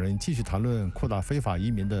主党人继续谈论扩大非法移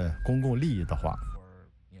民的公共利益的话。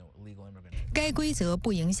该规则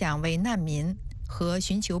不影响为难民和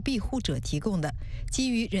寻求庇护者提供的基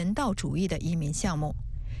于人道主义的移民项目，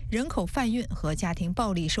人口贩运和家庭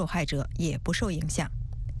暴力受害者也不受影响。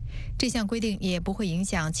这项规定也不会影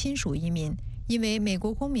响亲属移民，因为美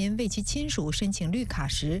国公民为其亲属申请绿卡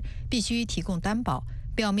时必须提供担保，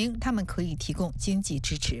表明他们可以提供经济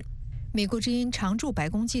支持。美国之音常驻白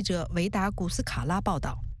宫记者维达·古斯卡拉报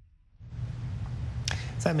道。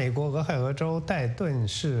在美国俄亥俄州戴顿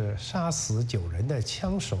市杀死9人的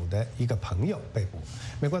枪手的一个朋友被捕。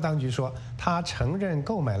美国当局说，他承认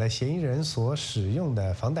购买了嫌疑人所使用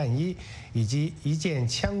的防弹衣，以及一件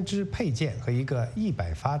枪支配件和一个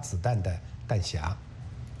100发子弹的弹匣。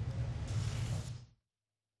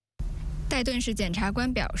戴顿市检察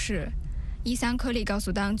官表示，伊桑·科利告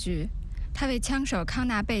诉当局，他为枪手康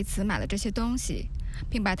纳·贝茨买了这些东西，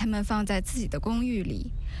并把它们放在自己的公寓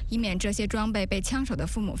里，以免这些装备被枪手的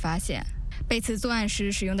父母发现。贝茨作案时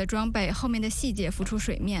使用的装备后面的细节浮出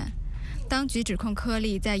水面。当局指控科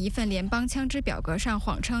利在一份联邦枪支表格上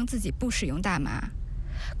谎称自己不使用大麻。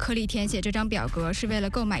科利填写这张表格是为了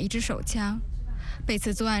购买一支手枪。贝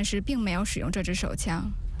茨作案时并没有使用这支手枪。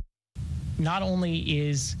Not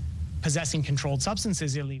only is possessing controlled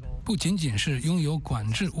substances illegal. 不仅仅是拥有管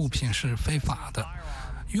制物品是非法的，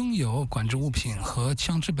拥有管制物品和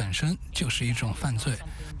枪支本身就是一种犯罪。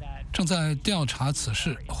正在调查此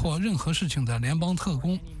事或任何事情的联邦特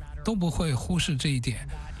工都不会忽视这一点。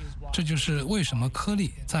这就是为什么科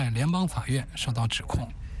利在联邦法院受到指控。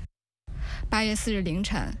8月4日凌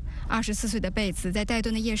晨，24岁的贝茨在戴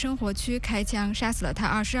顿的夜生活区开枪杀死了他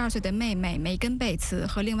22岁的妹妹梅根·贝茨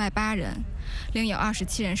和另外8人，另有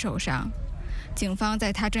27人受伤。警方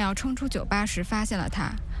在他正要冲出酒吧时发现了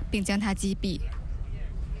他，并将他击毙。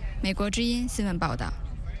美国之音新闻报道。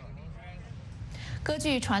歌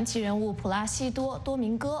剧传奇人物普拉西多·多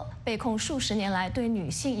明戈被控数10年来对女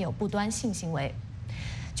性有不端性行为。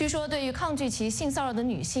据说，对于抗拒其性骚扰的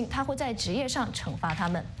女性，他会在职业上惩罚她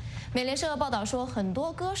们。美联社报道说，很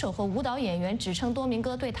多歌手和舞蹈演员指称多明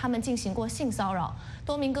戈对他们进行过性骚扰。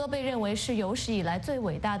多明戈被认为是有史以来最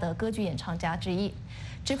伟大的歌剧演唱家之一。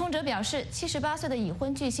指控者表示，78岁的已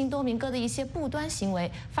婚巨星多明戈的一些不端行为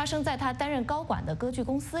发生在他担任高管的歌剧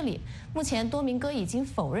公司里。目前，多明戈已经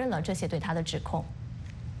否认了这些对他的指控。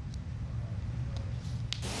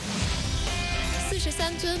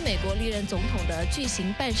43尊美国历任总统的巨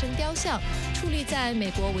型半身雕像矗立在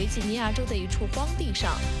美国维吉尼亚州的一处荒地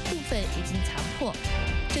上，部分已经残破。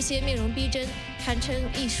这些面容逼真、堪称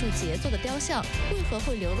艺术杰作的雕像，为何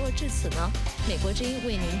会流落至此呢？美国之音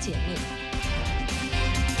为您解密。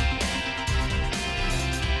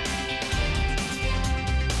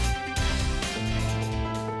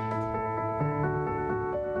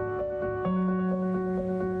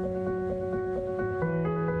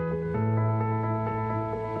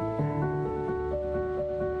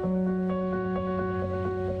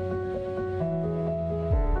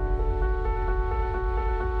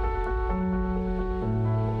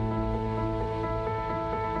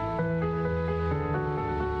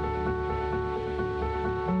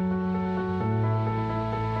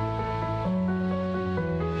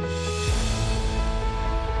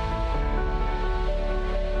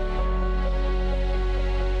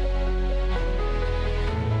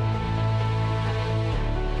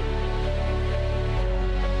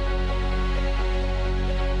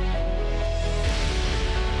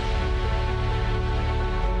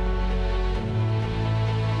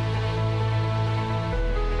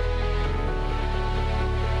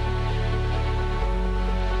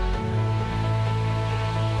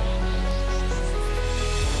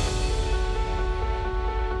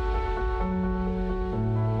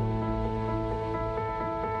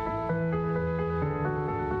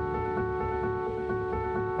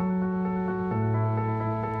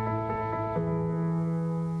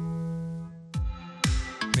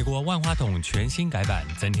国万花筒全新改版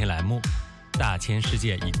增添栏目，大千世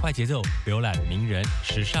界以快节奏浏览名人、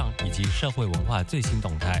时尚以及社会文化最新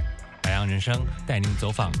动态。白羊人生带您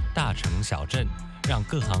走访大城小镇，让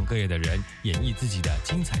各行各业的人演绎自己的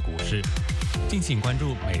精彩故事。敬请关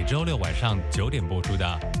注每周六晚上9点播出的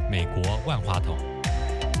《美国万花筒》。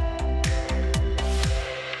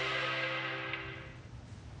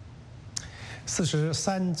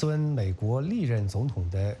43尊美国历任总统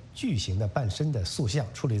的巨型的半身的塑像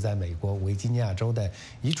矗立在美国维吉尼亚州的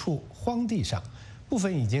一处荒地上，部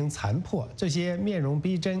分已经残破。这些面容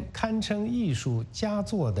逼真、堪称艺术佳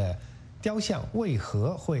作的雕像为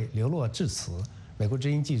何会流落至此？美国之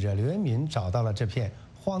音记者刘元敏找到了这片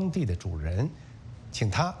荒地的主人，请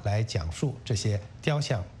他来讲述这些雕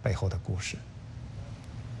像背后的故事。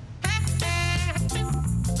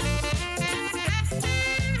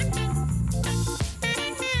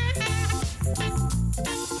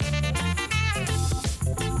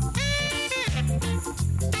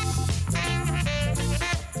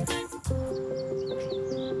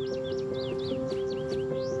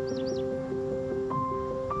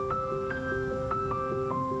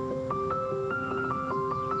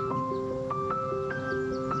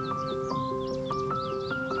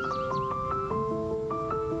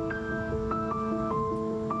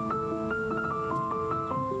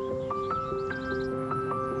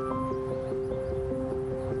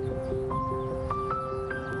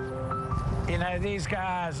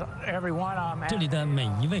这里的每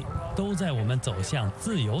一位都在我们走向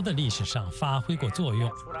自由的历史上发挥过作用，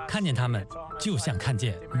看见他们就像看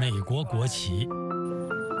见美国国旗。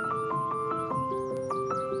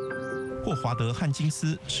霍华德·汉金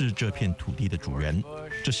斯是这片土地的主人，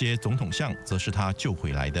这些总统像则是他救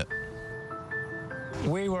回来的。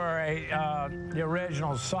We were the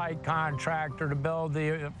original site contractor to build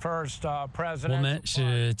the first president. 我们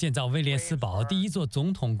是建造威廉斯堡第一座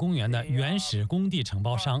总统公园的原始工地承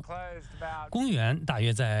包商。公园大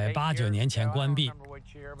约在8、9年前关闭，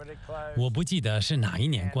我不记得是哪一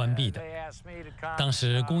年关闭的。当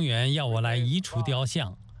时公园要我来移除雕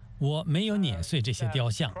像，我没有碾碎这些雕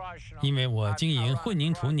像，因为我经营混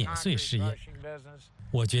凝土碾碎事业。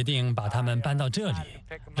我决定把他们搬到这里，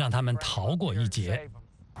让他们逃过一劫。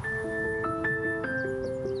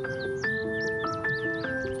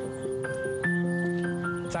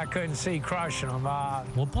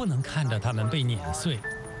我不能看着他们被碾碎，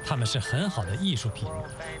他们是很好的艺术品，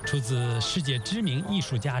出自世界知名艺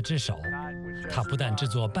术家之手。他不但制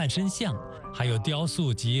作半身像，还有雕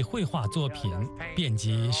塑及绘画作品，遍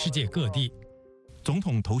及世界各地。总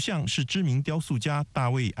统头像是知名雕塑家大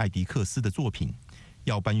卫·艾迪克斯的作品。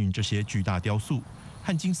要搬运这些巨大雕塑，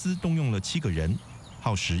汉金斯动用了7个人，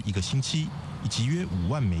耗时1个星期，以及约5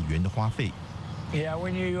万美元的花费。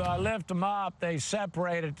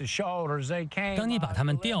当你把它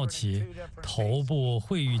们吊起，头部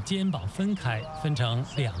会与肩膀分开，分成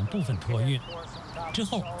2部分托运，之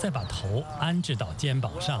后再把头安置到肩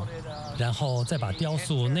膀上，然后再把雕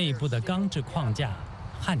塑内部的钢制框架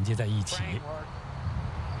焊接在一起。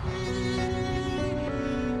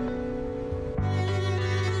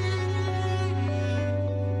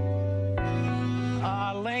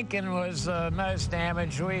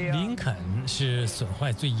林肯是损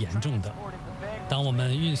坏最严重的。当我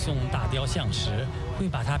们运送大雕像时，会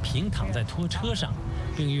把它平躺在拖车上，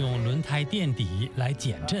并用轮胎垫底来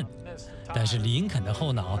减震。但是林肯的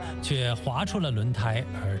后脑却划出了轮胎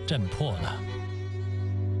而震破了。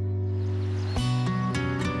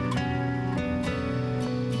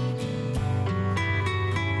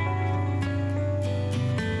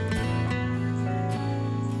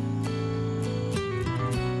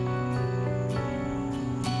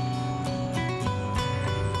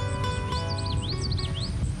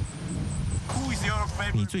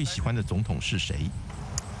你最喜欢的总统是谁？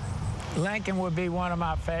 Lincoln would be one of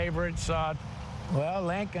my favorites. Well,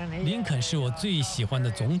 Lincoln. 林肯是我最喜欢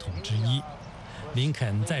的总统之一。林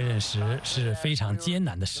肯在任时是非常艰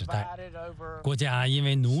难的时代，国家因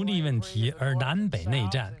为奴隶问题而南北内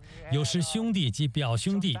战，有时兄弟及表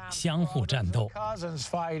兄弟相互战斗。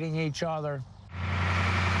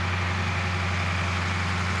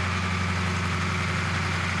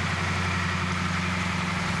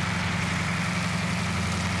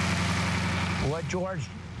What George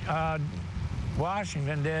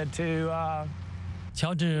Washington did to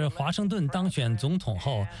乔治·华盛顿当选总统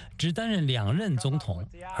后，只担任2任总统，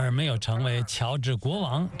而没有成为乔治国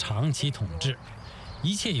王长期统治。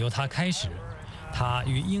一切由他开始。他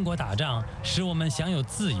与英国打仗，使我们享有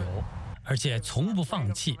自由，而且从不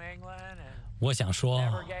放弃。我想说，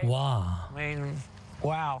哇！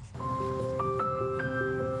 Wow.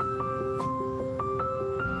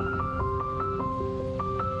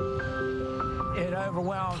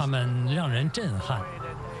 他们让人震撼。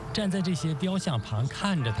站在这些雕像旁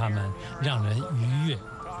看着他们，让人愉悦。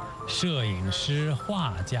摄影师、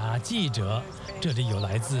画家、记者，这里有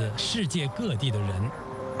来自世界各地的人。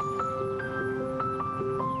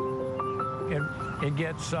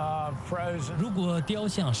如果雕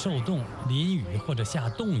像受冻、淋雨或者下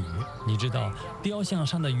冻雨，你知道雕像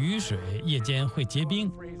上的雨水夜间会结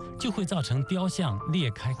冰，就会造成雕像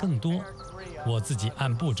裂开更多。我自己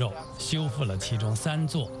按步骤修复了其中3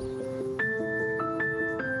座。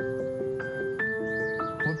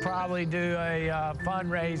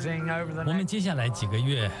我们接下来几个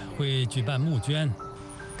月会举办募捐，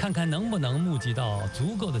看看能不能募集到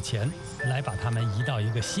足够的钱，来把它们移到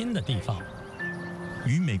一个新的地方。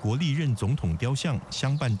与美国历任总统雕像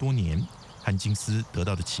相伴多年，汉金斯得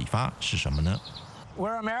到的启发是什么呢？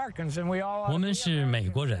我们是美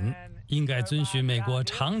国人，应该遵循美国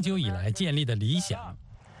长久以来建立的理想。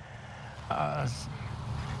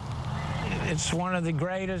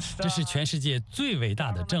这是全世界最伟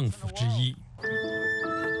大的政府之一。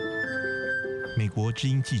美国之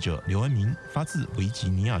音记者刘恩明发自维吉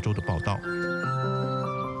尼亚州的报道。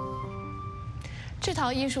制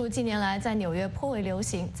陶艺术近年来在纽约颇为流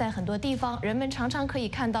行，在很多地方，人们常常可以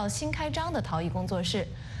看到新开张的陶艺工作室。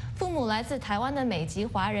父母来自台湾的美籍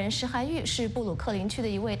华人石涵玉是布鲁克林区的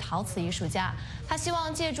一位陶瓷艺术家，他希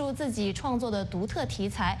望借助自己创作的独特题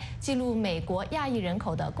材，记录美国亚裔人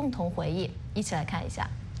口的共同回忆。一起来看一下。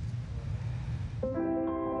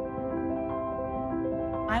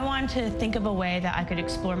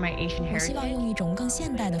我希望用一种更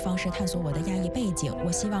现代的方式探索我的亚裔背景。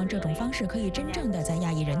我希望这种方式可以真正的在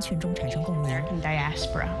亚裔人群中产生共鸣。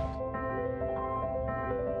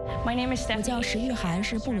我叫石玉涵，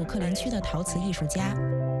是布鲁克林区的陶瓷艺术家。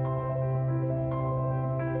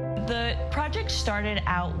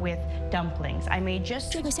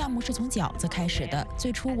这个项目是从饺子开始的。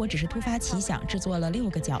最初我只是突发奇想制作了6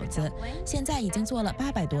个饺子，现在已经做了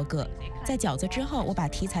800多个。在饺子之后，我把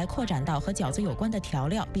题材扩展到和饺子有关的调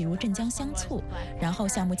料，比如镇江香醋，然后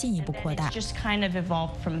项目进一步扩大。这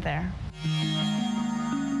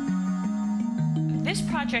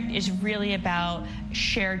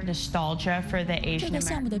个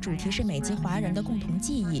项目的主题是美籍华人的共同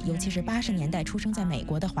记忆，尤其是80年代出生在美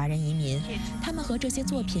国的华人移民，他们和这些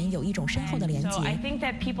作品有一种深厚的连结。当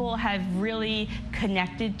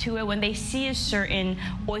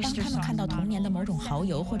他们看到童年的某种蚝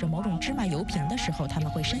油或者某种芝麻油瓶的时候，他们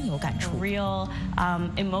会深有感触。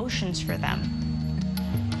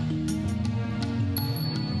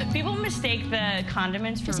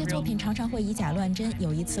这些作品常常会以假乱真。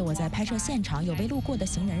有一次我在拍摄现场，有位路过的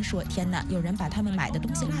行人说：“天哪，有人把他们买的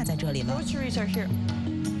东西落在这里了。”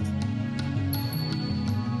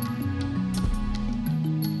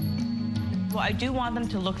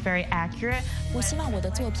我希望我的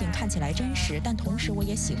作品看起来真实，但同时我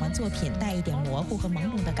也喜欢作品带一点模糊和朦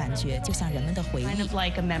胧的感觉，就像人们的回忆。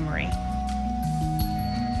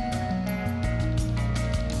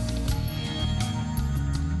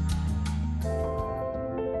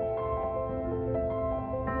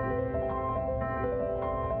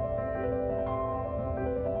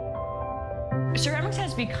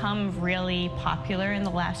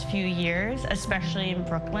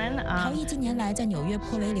陶艺近年来在纽约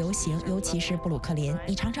颇为流行，尤其是布鲁克林。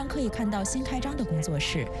你常常可以看到新开张的工作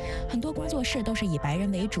室，很多工作室都是以白人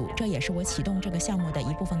为主，这也是我启动这个项目的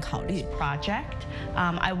一部分考虑。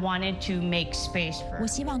我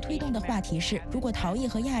希望推动的话题是：如果陶艺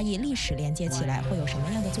和亚裔历史连接起来，会有什么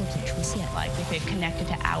样的作品出现？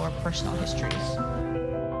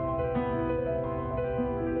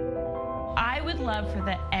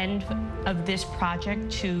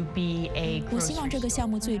我希望这个项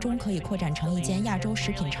目最终可以扩展成一间亚洲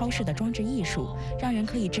食品超市的装置艺术，让人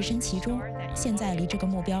可以置身其中。现在离这个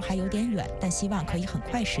目标还有点远，但希望可以很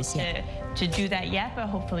快实现。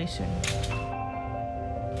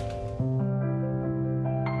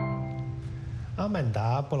阿曼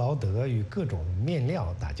达·布劳德与各种面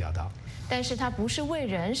料打交道，但是他不是为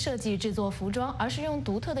人设计制作服装，而是用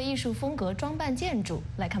独特的艺术风格装扮建筑。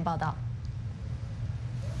来看报道。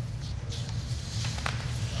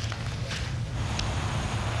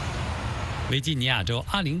维吉尼亚州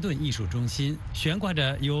阿灵顿艺术中心悬挂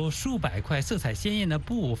着由数百块色彩鲜艳的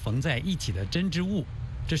布缝在一起的针织物，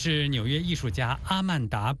这是纽约艺术家阿曼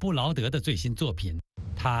达·布劳德的最新作品。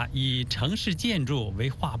他以城市建筑为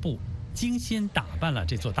画布，精心打扮了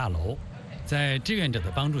这座大楼。在志愿者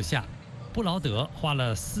的帮助下，布劳德花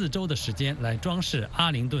了4周的时间来装饰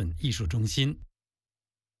阿灵顿艺术中心。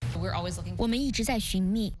我们一直在寻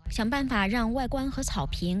觅，想办法让外观和草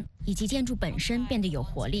坪以及建筑本身变得有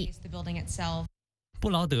活力。布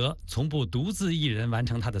劳德从不独自一人完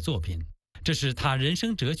成他的作品，这是他人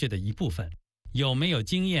生哲学的一部分。有没有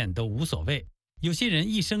经验都无所谓，有些人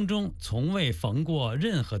一生中从未缝过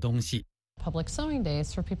任何东西。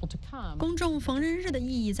公众缝纫日的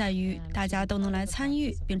意义在于大家都能来参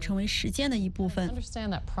与并成为实践的一部分。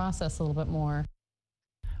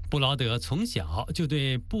布劳德从小就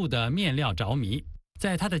对布的面料着迷，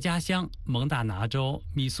在他的家乡蒙大拿州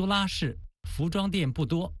米苏拉市，服装店不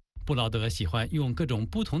多，布劳德喜欢用各种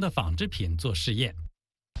不同的纺织品做试验。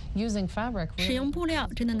使用布料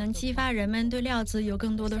真的能激发人们对料子有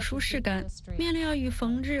更多的舒适感。面料与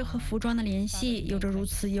缝制和服装的联系有着如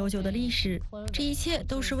此悠久的历史，这一切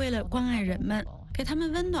都是为了关爱人们，给他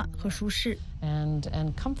们温暖和舒适。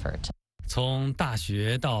从大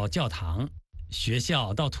学到教堂，学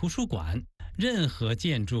校到图书馆，任何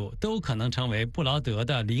建筑都可能成为布劳德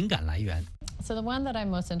的灵感来源。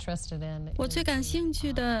我最感兴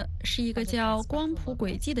趣的是一个叫光谱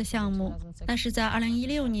轨迹的项目，那是在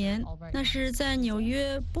2016年，那是在纽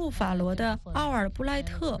约布法罗的奥尔布莱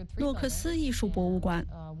特诺克斯艺术博物馆。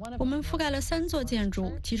我们覆盖了3座建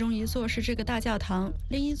筑，其中一座是这个大教堂，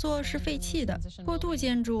另一座是废弃的过渡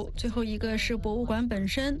建筑，最后一个是博物馆本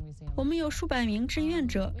身。我们有数百名志愿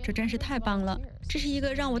者，这真是太棒了。这是一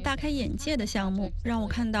个让我大开眼界的项目，让我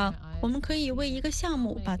看到我们可以为一个项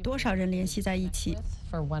目把多少人联系在一起。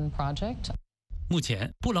目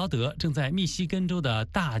前，布劳德正在密西根州的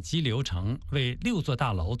大激流城为6座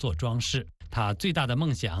大楼做装饰。他最大的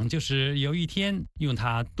梦想就是有一天用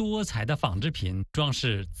他多彩的纺织品装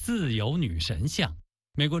饰自由女神像。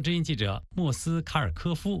美国之音记者莫斯卡尔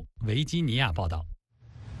科夫，维吉尼亚报道。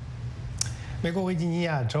美国维吉尼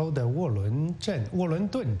亚州的沃伦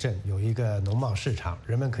顿镇有一个农贸市场，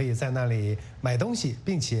人们可以在那里买东西，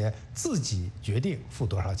并且自己决定付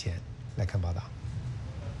多少钱。来看报道。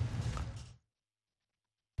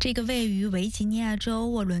这个位于维吉尼亚州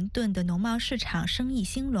沃伦顿的农贸市场生意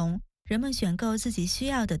兴隆，人们选购自己需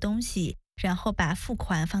要的东西，然后把付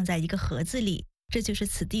款放在一个盒子里。这就是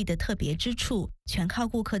此地的特别之处，全靠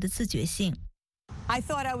顾客的自觉性。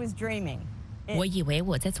我以为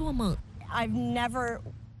我在做梦。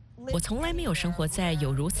我从来没有生活在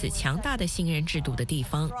有如此强大的信任制度的地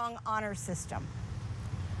方。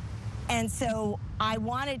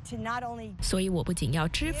所以我不仅要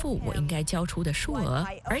支付我应该交出的数额，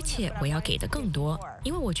而且我要给的更多，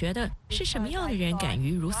因为我觉得是什么样的人敢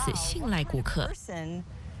于如此信赖顾客？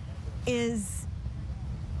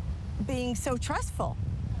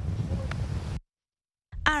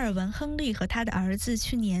阿尔文·亨利和他的儿子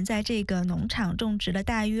去年在这个农场种植了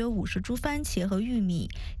大约50株番茄和玉米，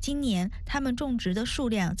今年他们种植的数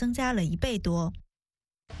量增加了1倍多。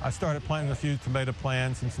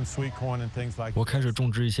我开始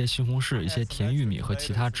种植一些西红柿、一些甜玉米和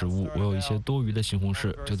其他植物。我有一些多余的西红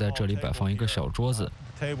柿，就在这里摆放一个小桌子，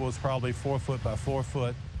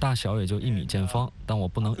大小也就1米见方，但我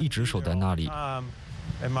不能一直守在那里。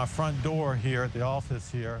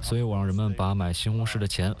所以我让人们把买西红柿的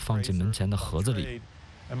钱放进门前的盒子里。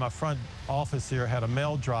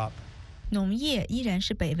农业依然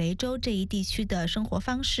是北维州这一地区的生活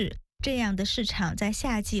方式，这样的市场在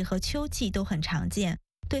夏季和秋季都很常见。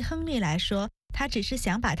对亨利来说，他只是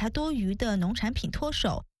想把他多余的农产品脱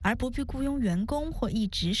手，而不必雇佣员工或一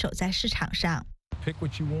直守在市场上。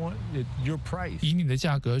以你的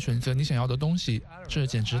价格选择你想要的东西，这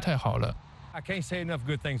简直太好了。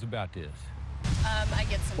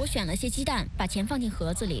我选了些鸡蛋，把钱放进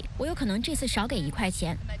盒子里。我有可能这次少给1块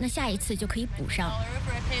钱，那下一次就可以补上。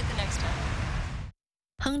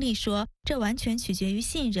亨利说，这完全取决于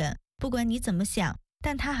信任，不管你怎么想，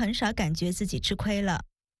但他很少感觉自己吃亏了。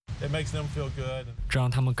这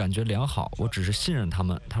让他们感觉良好。我只是信任他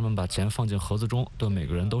们，他们把钱放进盒子中，对每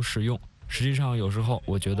个人都适用。实际上，有时候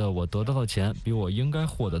我觉得我得到的钱比我应该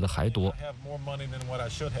获得的还多。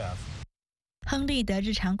亨利的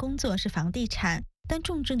日常工作是房地产，但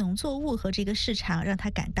种植农作物和这个市场让他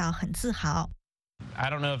感到很自豪。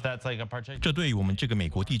这对于我们这个美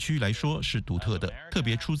国地区来说是独特的，特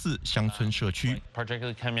别出自乡村社区。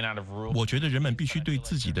我觉得人们必须对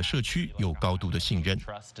自己的社区有高度的信任。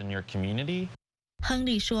亨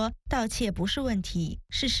利说，盗窃不是问题。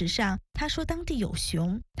事实上，他说当地有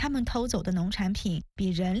熊，他们偷走的农产品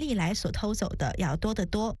比人历来所偷走的要多得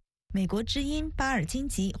多。美国之音巴尔金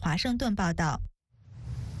吉华盛顿报道。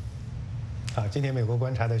好，今天美国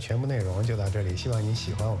观察的全部内容就到这里，希望您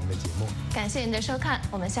喜欢我们的节目。感谢您的收看，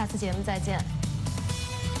我们下次节目再见。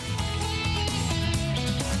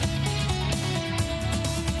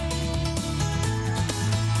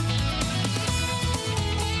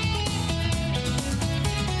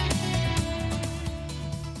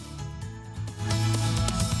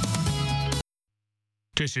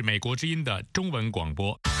这是美国之音的中文广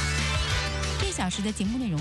播。1小时的节目内容。